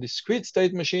machine or discrete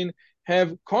state machine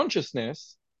have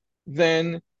consciousness,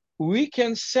 then we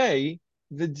can say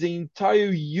that the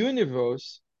entire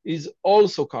universe is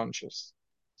also conscious.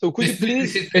 So could you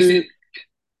please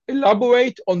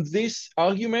elaborate on this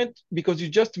argument? Because you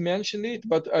just mentioned it,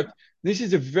 but this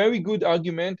is a very good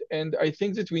argument, and I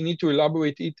think that we need to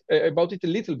elaborate about it a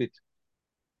little bit.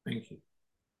 Thank you.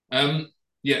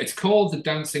 Yeah, it's called the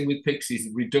Dancing with Pixies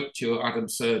reductio ad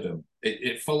absurdum.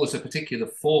 It follows a particular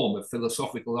form of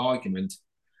philosophical argument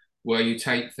where you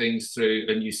take things through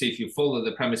and you see if you follow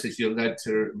the premises, you're led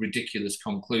to a ridiculous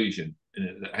conclusion.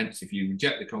 And hence, if you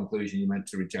reject the conclusion, you're meant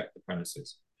to reject the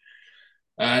premises.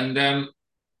 And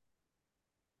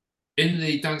in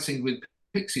the Dancing with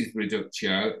Pixies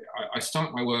reductio, I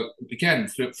start my work again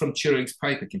from Turing's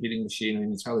paper, Computing, Machinery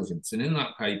and Intelligence. And in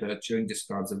that paper, Turing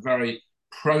describes a very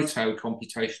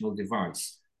proto-computational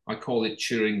device. I call it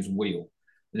Turing's wheel.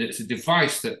 And it's a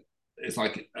device that is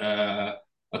like a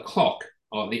clock,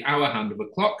 or the hour hand of a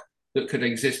clock, that could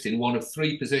exist in one of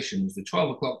three positions: the 12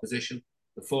 o'clock position,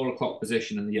 the 4 o'clock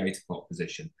position, and the 8 o'clock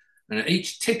position. And at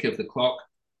each tick of the clock,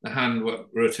 the hand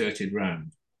rotated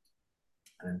round.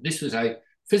 And this was a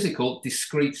physical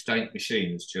discrete state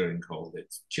machine, as Turing called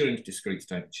it, Turing's discrete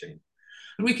state machine.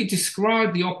 And we could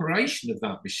describe the operation of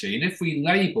that machine if we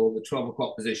label the 12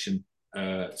 o'clock position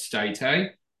state A,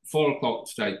 4 o'clock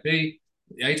state B,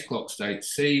 the 8 o'clock state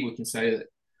C. We can say that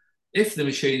if the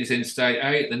machine is in state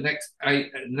A, the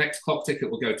next clock tick, it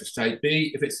will go to state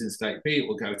B. If it's in state B, it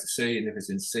will go to C. And if it's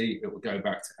in C, it will go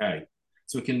back to A.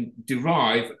 So we can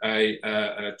derive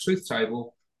a truth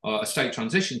table, or a state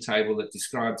transition table that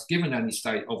describes, given any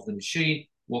state of the machine,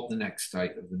 what the next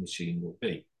state of the machine will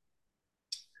be.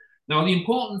 Now, the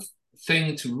important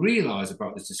thing to realize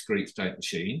about this discrete state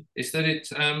machine is that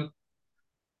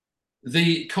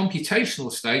the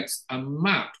computational states are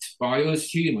mapped by us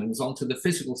humans onto the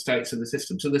physical states of the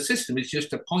system. So the system is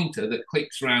just a pointer that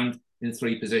clicks around in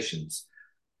three positions.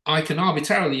 I can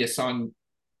arbitrarily assign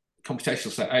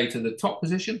computational state A to the top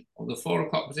position, or the 4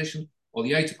 o'clock position, or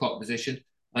the 8 o'clock position,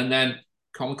 and then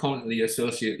concomitantly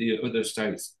associate the other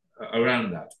states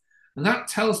around that. And that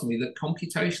tells me that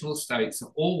computational states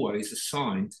are always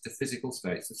assigned to physical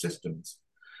states of systems.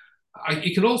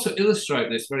 You can also illustrate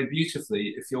this very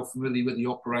beautifully if you're familiar with the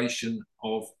operation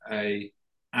of a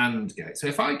AND gate. So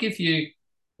if I give you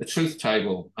a truth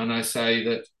table and I say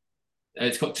that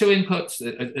it's got two inputs,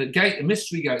 a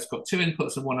mystery gate's got two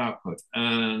inputs and one output.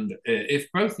 And if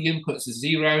both the inputs are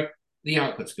 0, the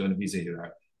output's going to be 0.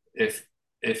 If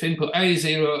if input A is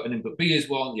 0 and input B is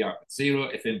 1, the output is 0.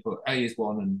 If input A is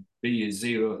 1 and B is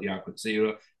 0, the output is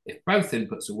 0. If both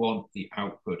inputs are 1, the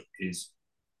output is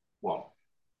 1,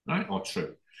 right? Or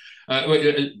true.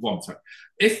 One, sorry.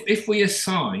 If we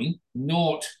assign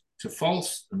 0 to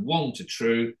false and 1 to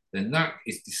true, then that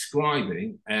is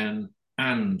describing an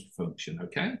AND function,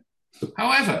 okay?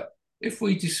 However, if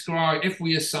we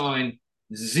assign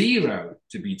 0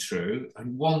 to be true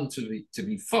and 1 to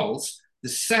be false, the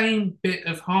same bit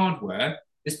of hardware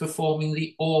is performing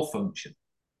the OR function.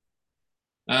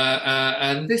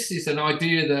 And this is an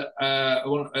idea that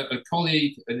a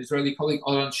colleague, an Israeli colleague,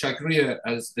 Oran Shagrir,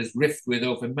 has riffed with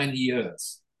over many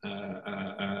years.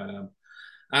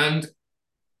 And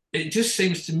it just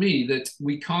seems to me that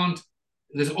we can't,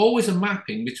 there's always a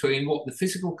mapping between what the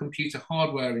physical computer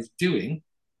hardware is doing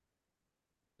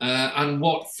and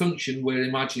what function we're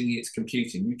imagining it's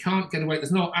computing. We can't get away,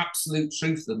 there's no absolute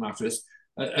truth of the matter.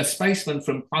 A spaceman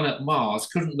from planet Mars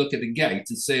couldn't look at a gate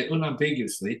and say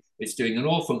unambiguously it's doing an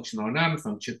OR function or an AND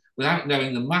function without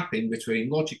knowing the mapping between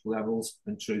logic levels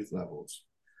and truth levels.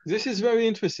 This is very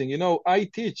interesting. You know, I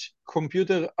teach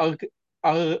computer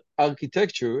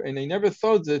architecture, and I never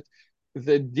thought that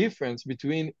the difference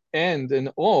between AND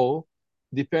and OR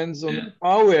depends on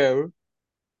our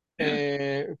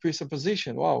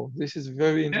presupposition. Wow, this is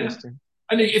very interesting.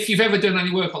 And if you've ever done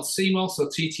any work on CMOS or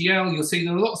TTL, you'll see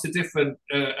there are lots of different,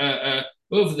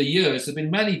 over the years, there have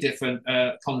been many different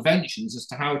conventions as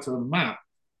to how to map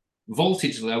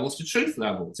voltage levels to truth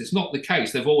levels. It's not the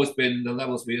case. They've always been the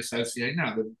levels we associate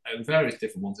now. Various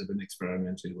different ones have been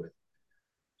experimented with.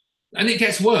 And it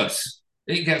gets worse.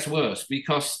 It gets worse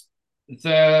because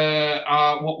there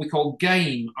are what we call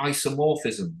game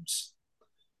isomorphisms.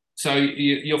 So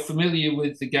you're familiar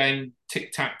with the game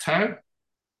tic-tac-toe?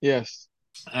 Yes.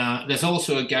 There's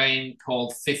also a game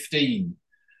called 15,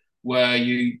 where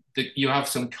you have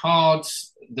some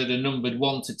cards that are numbered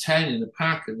 1 to 10 in a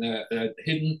pack, and they're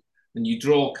hidden, and you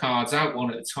draw cards out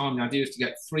one at a time. The idea is to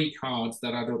get 3 cards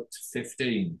that add up to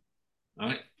 15,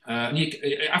 right? And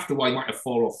after a while, you might have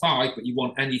 4 or 5, but you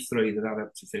want any 3 that add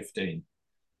up to 15.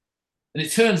 And it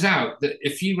turns out that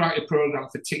if you write a program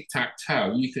for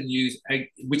tic-tac-toe, you can use,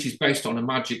 which is based on a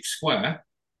magic square,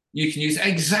 you can use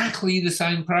exactly the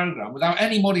same program without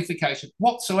any modification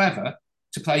whatsoever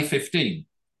to play 15,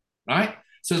 right?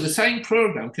 So the same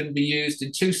program can be used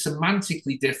in 2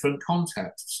 semantically different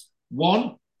contexts.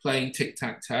 One, playing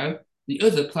tic-tac-toe, the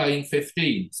other playing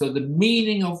 15. So the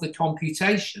meaning of the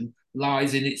computation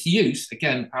lies in its use,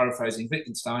 again, paraphrasing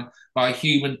Wittgenstein, by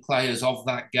human players of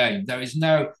that game. There is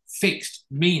no fixed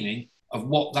meaning of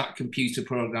what that computer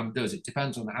program does. It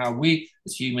depends on how we,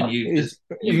 as human users,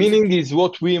 meaning is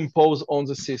what we impose on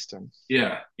the system.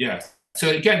 Yeah. So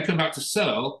again, come back to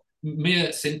Searle,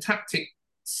 mere syntactic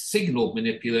signal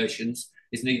manipulations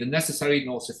is neither necessary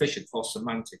nor sufficient for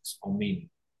semantics or meaning.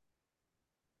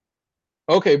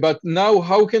 Okay, but now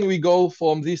how can we go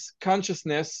from this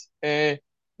consciousness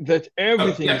that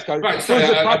everything is right?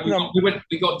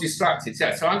 We got distracted.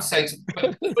 Yeah, so I'm saying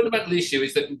the fundamental issue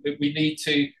is that we need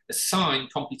to assign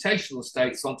computational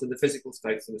states onto the physical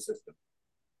states of the system.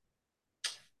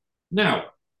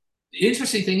 Now, the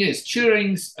interesting thing is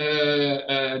Turing's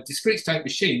discrete state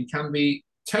machine can be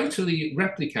totally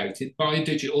replicated by a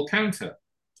digital counter.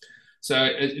 So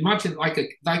imagine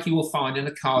like you will find in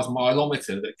a car's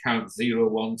mileometer that counts 0,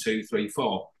 1, 2, 3,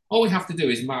 4. All we have to do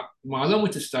is map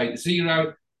mileometer state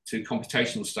 0 to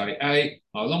computational state A,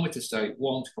 mileometer state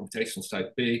 1 to computational state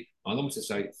B, mileometer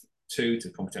state 2 to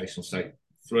computational state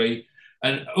 3.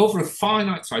 And over a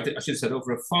finite, I should have said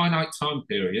over a finite time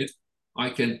period, I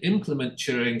can implement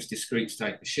Turing's discrete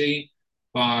state machine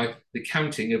by the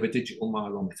counting of a digital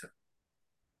mileometer.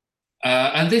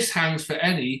 And this hangs for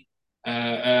any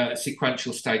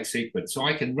sequential state sequence. So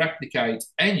I can replicate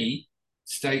any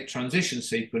state transition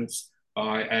sequence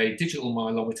by a digital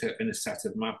mileometer in a set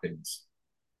of mappings.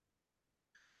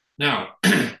 Now,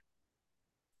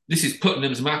 this is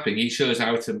Putnam's mapping. He shows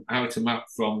how to map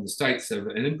from the states of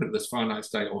an inputless finite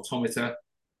state automata,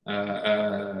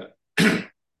 how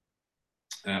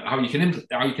you can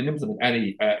implement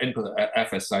any input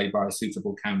FSA by a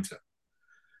suitable counter.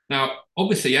 Now,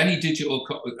 obviously, any digital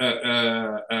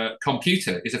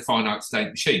computer is a finite state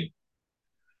machine.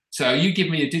 So you give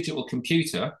me a digital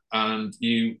computer and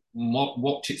you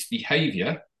watch its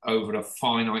behavior over a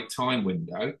finite time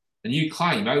window, and you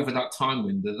claim over that time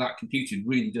window that computer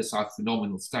really does have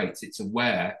phenomenal states. It's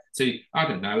aware. So, I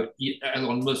don't know,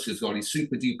 Elon Musk has got his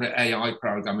super duper AI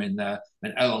program in there,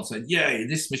 and Elon said, yeah,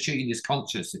 this machine is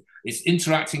conscious. It's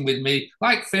interacting with me.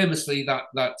 Like famously that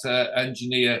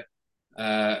engineer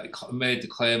made the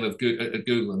claim of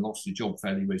Google and lost the job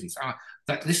fairly recently.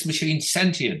 that this machine's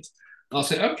sentient. And I'll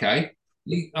say, okay,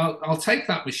 I'll take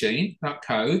that machine, that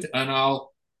code, and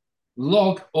I'll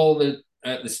log all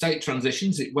the state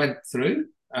transitions it went through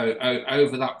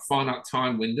over that finite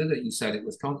time window that you said it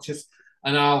was conscious,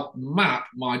 and I'll map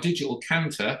my digital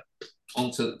counter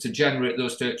onto to generate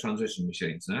those state transition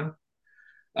machines now.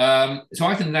 So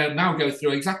I can now go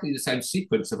through exactly the same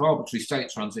sequence of arbitrary state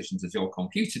transitions as your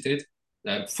computer did.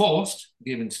 They're forced,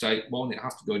 given state 1, it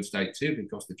has to go in state 2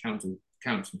 because the counter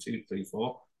counts in 2, 3,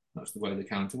 4. That's the way the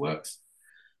counter works.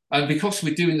 And because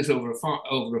we're doing this over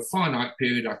a finite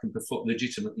period, I can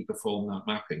legitimately perform that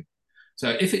mapping. So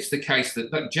if it's the case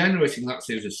that generating that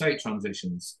series of state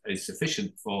transitions is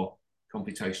sufficient for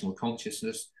computational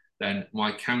consciousness, then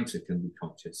my counter can be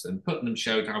conscious. And Putnam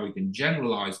showed how we can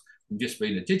generalize from just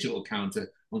being a digital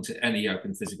counter onto any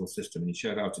open physical system. And he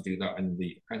showed how to do that in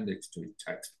the appendix to his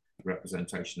text,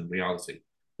 Representation of Reality.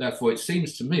 Therefore, it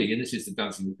seems to me, and this is the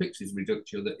Dancing with Pixies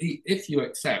reductio, that if you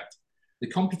accept the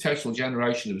computational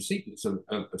generation of a sequence of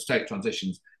state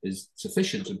transitions is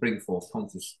sufficient to bring forth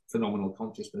phenomenal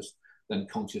consciousness, then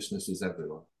consciousness is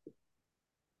everywhere.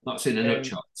 That's in a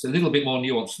nutshell. It's a little bit more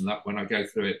nuanced than that when I go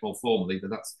through it more formally,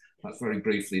 but that's very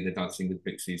briefly the Dancing with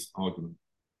Pixies argument.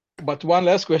 But one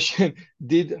last question: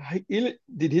 Did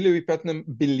Hilary Putnam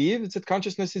believe that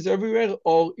consciousness is everywhere,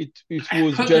 or it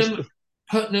was just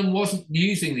Putnam wasn't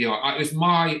using the art? It was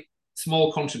my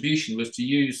small contribution was to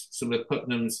use some of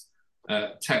Putnam's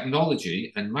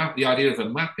technology and map the idea of a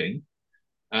mapping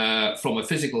from a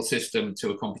physical system to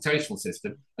a computational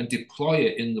system and deploy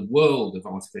it in the world of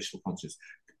artificial consciousness.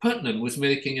 Putnam was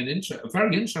making a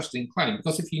very interesting claim,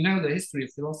 because if you know the history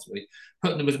of philosophy,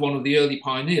 Putnam was one of the early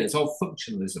pioneers of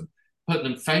functionalism.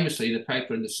 Putnam famously, in a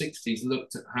paper in the 60s,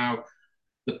 looked at how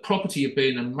the property of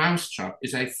being a mousetrap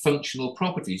is a functional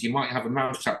property. You might have a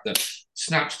mousetrap that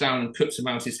snaps down and cuts a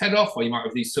mouse's head off, or you might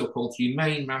have these so-called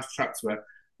humane mousetraps where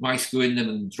mice go in them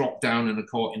and drop down and are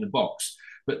caught in a box.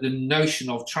 But the notion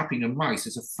of trapping a mice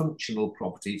is a functional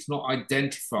property. It's not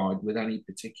identified with any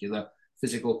particular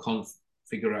physical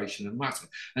configuration of matter.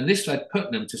 And this led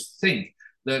Putnam to think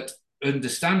that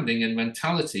understanding and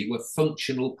mentality were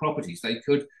functional properties.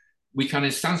 We can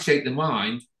instantiate the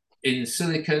mind in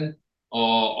silicon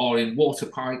or in water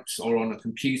pipes or on a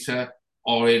computer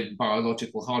or in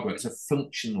biological hardware. It's a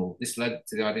functional. This led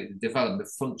to the idea of the development of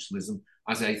functionalism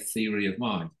as a theory of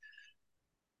mind.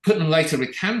 Putnam later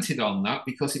recanted on that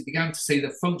because he began to see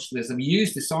that functionalism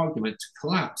used this argument to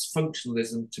collapse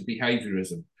functionalism to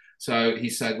behaviorism. So he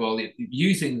said, well,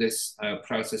 using this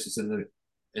processes in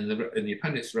the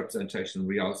appendix Representation of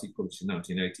Reality, published in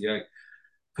 1988,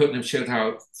 Putnam showed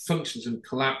how functionalism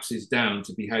collapses down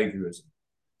to behaviorism.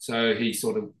 So he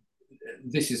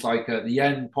this is like the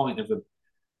end point of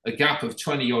a gap of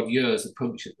 20 odd years of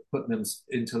Putnam's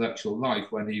intellectual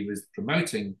life when he was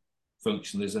promoting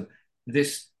functionalism.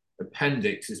 This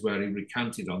appendix is where he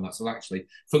recanted on that. So actually,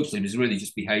 functionalism is really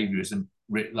just behaviorism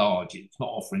writ large. It's not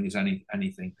offering us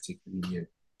anything particularly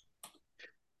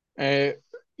new.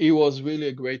 He was really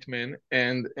a great man,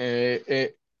 and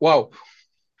wow.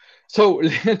 So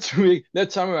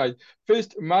let's summarize.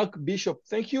 First, Mark Bishop,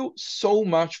 thank you so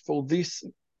much for this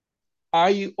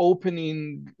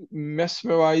eye-opening,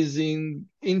 mesmerizing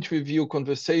interview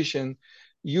conversation.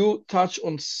 You touch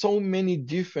on so many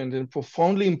different and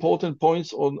profoundly important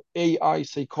points on AI,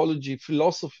 psychology,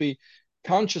 philosophy,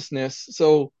 consciousness.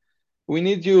 So we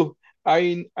need you.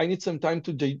 I need some time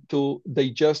to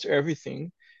digest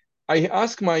everything. I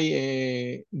ask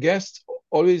my guests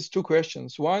always two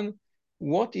questions. One,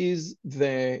 could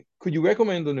you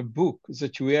recommend on a book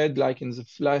that you read like in the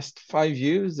last 5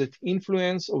 years that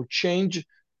influence or change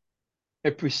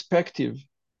a perspective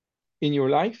in your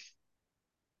life?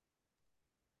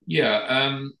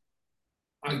 Yeah,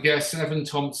 I guess Evan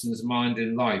Thompson's Mind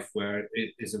in Life, where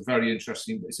it is a very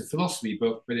interesting, it's a philosophy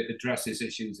book, but it addresses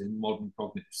issues in modern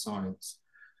cognitive science.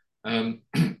 And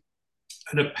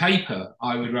a paper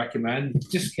I would recommend,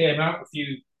 just came out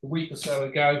a week or so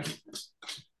ago,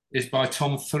 is by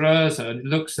Tom Thurzer, and it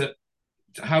looks at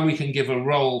how we can give a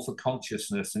role for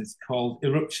consciousness. And it's called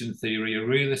Eruption Theory, a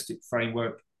Realistic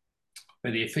Framework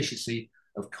for the Efficiency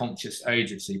of Conscious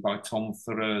Agency by Tom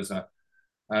Thurzer.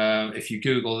 If you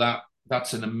Google that,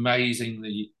 that's an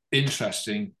amazingly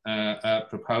interesting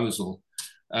proposal.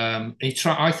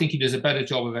 I think he does a better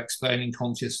job of explaining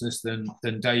consciousness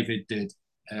than David did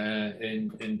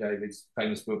in David's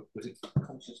famous book. Was it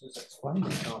Consciousness Explained? I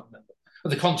can't remember.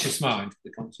 The Conscious Mind.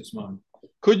 The Conscious Mind.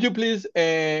 Could you please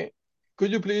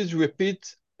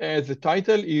repeat the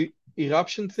title?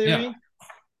 Eruption Theory. Yeah.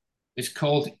 It's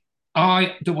called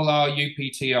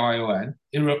IRRUPTION,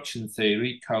 Eruption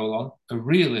Theory, a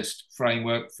realist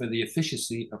framework for the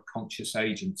efficacy of conscious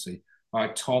agency by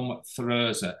Tom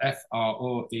Froese,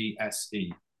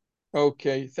 F-R-O-E-S-E.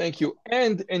 Okay, thank you.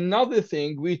 And another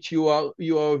thing which you are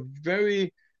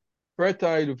very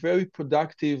fertile, very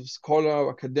productive scholar,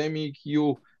 academic,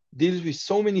 you deal with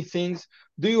so many things.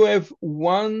 Do you have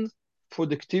one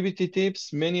productivity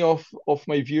tips? Many of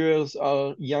my viewers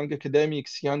are young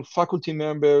academics, young faculty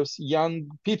members, young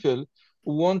people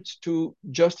who want to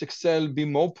just excel, be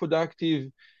more productive,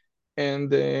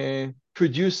 and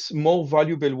produce more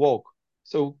valuable work.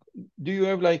 So do you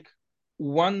have like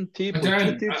one I tip or two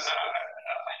don't. tips?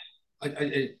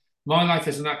 My life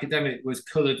as an academic was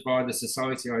coloured by the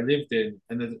society I lived in,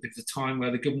 and it's a time where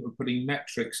the government were putting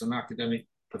metrics on academic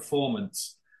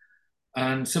performance,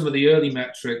 and some of the early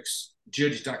metrics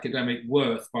judged academic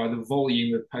worth by the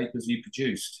volume of papers you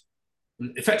produced.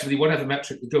 And effectively, whatever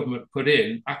metric the government put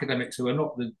in, academics who are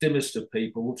not the dimmest of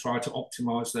people will try to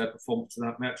optimise their performance to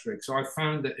that metric. So I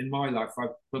found that in my life,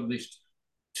 I've published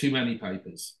too many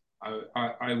papers.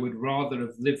 I would rather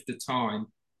have lived a time,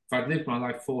 if I'd lived my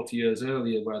life 40 years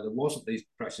earlier where there wasn't these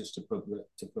pressures to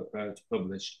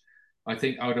publish, I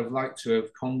think I would have liked to have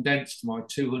condensed my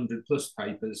 200 plus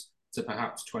papers to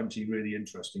perhaps 20 really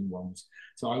interesting ones.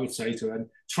 So I would say to them,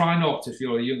 try not, if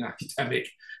you're a young academic,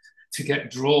 to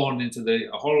get drawn into the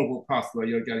horrible path where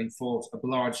you're getting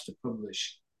obliged to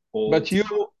publish all But the you,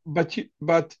 time.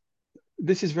 but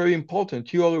this is very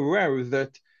important. You are aware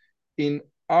that in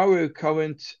our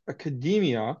current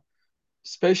academia,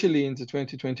 especially in the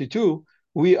 2022,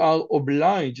 we are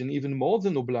obliged, and even more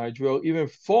than obliged, we are even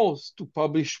forced to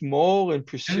publish more and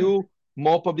pursue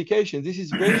more publications. This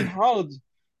is very hard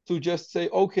to just say,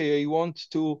 okay, I want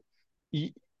to.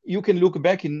 You can look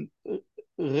back in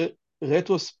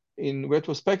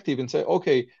retrospective and say,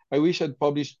 okay, I wish I'd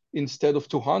published instead of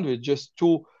 200, just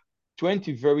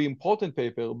 220 very important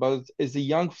paper. But as a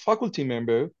young faculty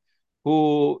member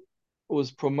who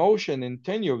was promotion and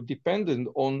tenure dependent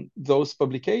on those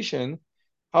publications,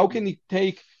 how can he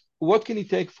take, what can he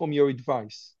take from your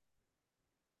advice?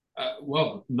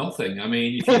 Well, nothing. I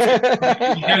mean, if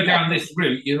you go down this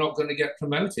route, you're not going to get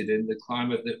promoted in the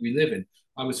climate that we live in.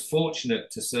 I was fortunate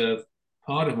to serve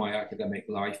part of my academic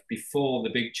life before the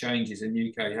big changes in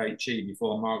UKHE,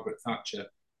 before Margaret Thatcher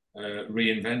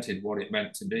reinvented what it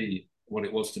meant to be, what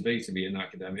it was to be an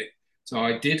academic. So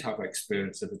I did have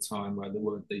experience of a time where there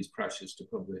weren't these pressures to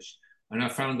publish. And I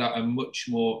found that a much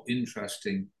more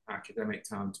interesting academic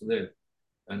time to live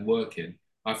and work in.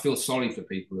 I feel sorry for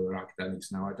people who are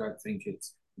academics now. I don't think the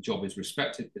job is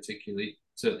respected, particularly,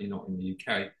 certainly not in the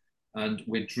UK. And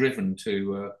we're driven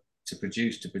to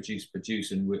produce,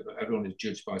 and everyone is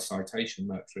judged by citation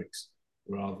metrics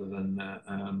rather than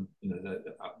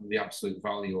the absolute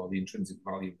value or the intrinsic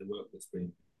value of the work that's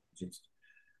being produced.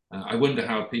 I wonder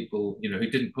how people, who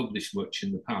didn't publish much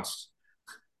in the past.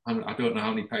 I don't know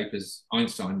how many papers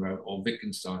Einstein wrote or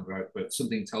Wittgenstein wrote, but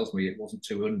something tells me it wasn't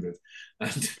 200.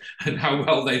 And how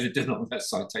well they'd have done on their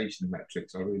citation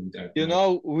metrics, I really don't You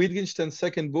know. know, Wittgenstein's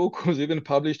second book was even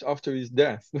published after his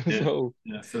death. Yeah, So,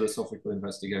 yeah, philosophical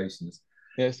investigations.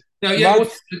 yes. No, yeah.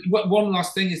 But One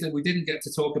last thing is that we didn't get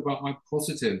to talk about my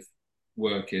positive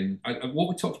work in. What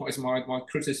we talked about is my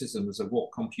criticisms of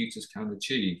what computers can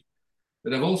achieve.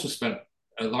 But I've also spent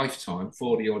a lifetime,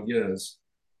 40 odd years,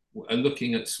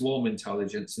 looking at swarm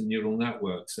intelligence and neural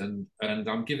networks. And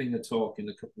I'm giving a talk in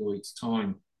a couple of weeks'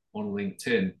 time on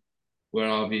LinkedIn, where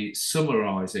I'll be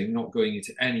summarizing, not going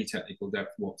into any technical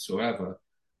depth whatsoever,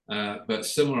 but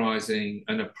summarizing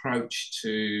an approach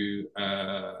to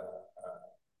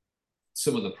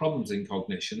some of the problems in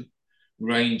cognition,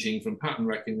 ranging from pattern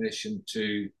recognition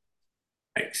to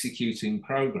executing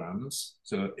programs,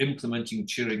 so implementing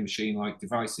Turing machine-like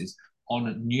devices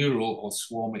on neural or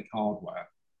swarmic hardware.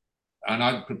 And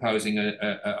I'm proposing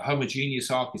a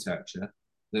homogeneous architecture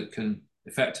that can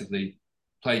effectively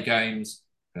play games,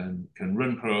 can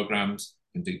run programs,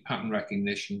 can do pattern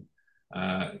recognition,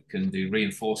 can do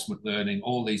reinforcement learning,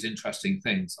 all these interesting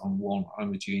things on one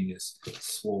homogeneous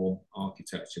swarm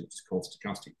architecture, which is called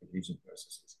stochastic diffusion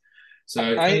processes. So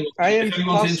I am if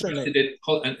anyone's fascinated.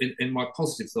 interested in my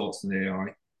positive thoughts on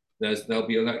AI, there'll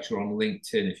be a lecture on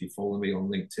LinkedIn. If you follow me on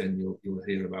LinkedIn, you'll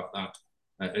hear about that.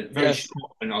 Very Yes,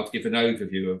 short, and I'll give an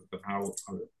overview of how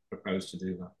I propose to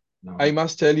do that. I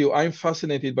must tell you, I'm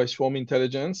fascinated by swarm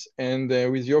intelligence, and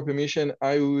with your permission,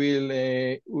 I will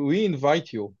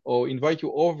re-invite you or invite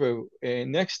you over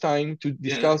next time to Yeah,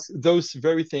 discuss those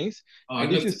very things. I'd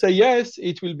And if love you to. say yes,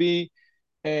 it will be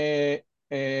uh,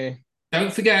 uh,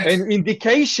 Don't forget. an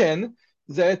indication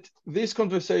that this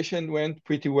conversation went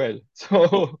pretty well. So,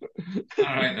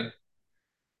 All right then.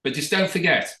 But just don't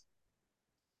forget.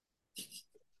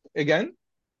 again?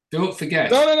 Don't forget.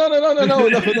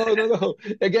 No.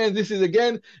 Again, this is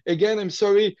again, I'm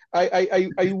sorry.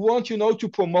 I want you know to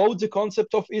promote the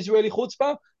concept of Israeli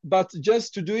chutzpah, but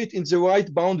just to do it in the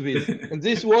right boundaries. And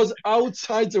this was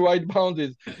outside the right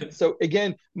boundaries. So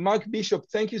again, Mark Bishop,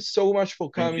 thank you so much for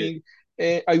coming.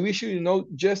 I wish you, you know,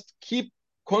 just keep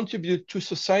contribute to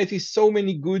society so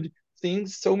many good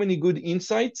things, so many good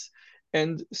insights,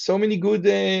 and so many good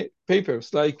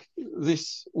papers like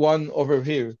this one over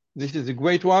here. This is a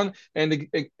great one. And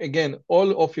again, all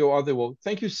of your other work.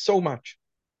 Thank you so much.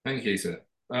 Thank you, sir.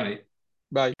 Bye.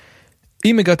 Bye.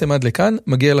 אם הגעתם עד לכאן,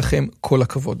 מגיע לכם כל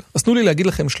הכבוד. אז תנו לי להגיד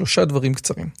לכם 3 דברים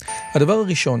קצרים. הדבר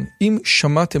הראשון, אם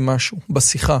שמעתם משהו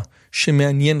בשיחה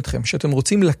שמעניין אתכם, שאתם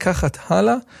רוצים לקחת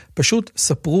הלאה, פשוט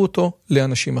ספרו אותו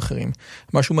לאנשים אחרים.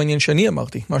 משהו מעניין שאני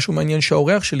אמרתי, משהו מעניין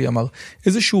שהאורח שלי אמר,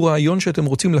 איזשהו רעיון שאתם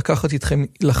רוצים לקחת איתכם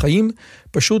לחיים,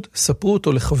 פשוט ספרו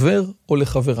אותו לחבר או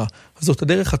לחברה. אז זאת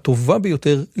הדרך הטובה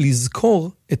ביותר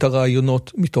לזכור את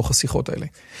הרעיונות מתוך השיחות האלה.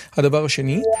 הדבר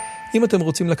השני, אם אתם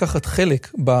רוצים לקחת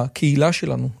חלק בקהילה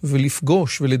שלנו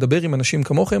ולפגוש ולדבר עם אנשים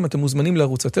כמוכם, אתם מוזמנים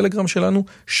לערוץ הטלגרם שלנו,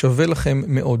 שווה לכם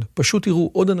מאוד. פשוט תראו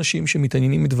עוד אנשים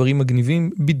שמתעניינים מדברים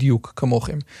מגניבים בדיוק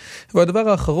כמוכם. והדבר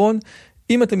האחרון,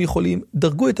 אם אתם יכולים,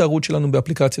 דרגו את הערוץ שלנו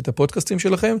באפליקציית הפודקאסטים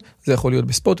שלכם, זה יכול להיות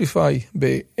בספוטיפיי,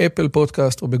 באפל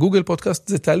פודקאסט או בגוגל פודקאסט,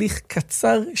 זה תהליך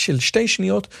קצר של 2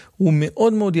 שניות, הוא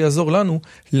מאוד מאוד יעזור לנו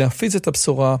להפיץ את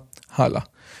הבשורה הלאה.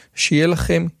 שיהיה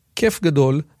לכם כיף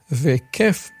גדול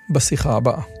וכיף בשיחה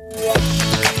הבאה.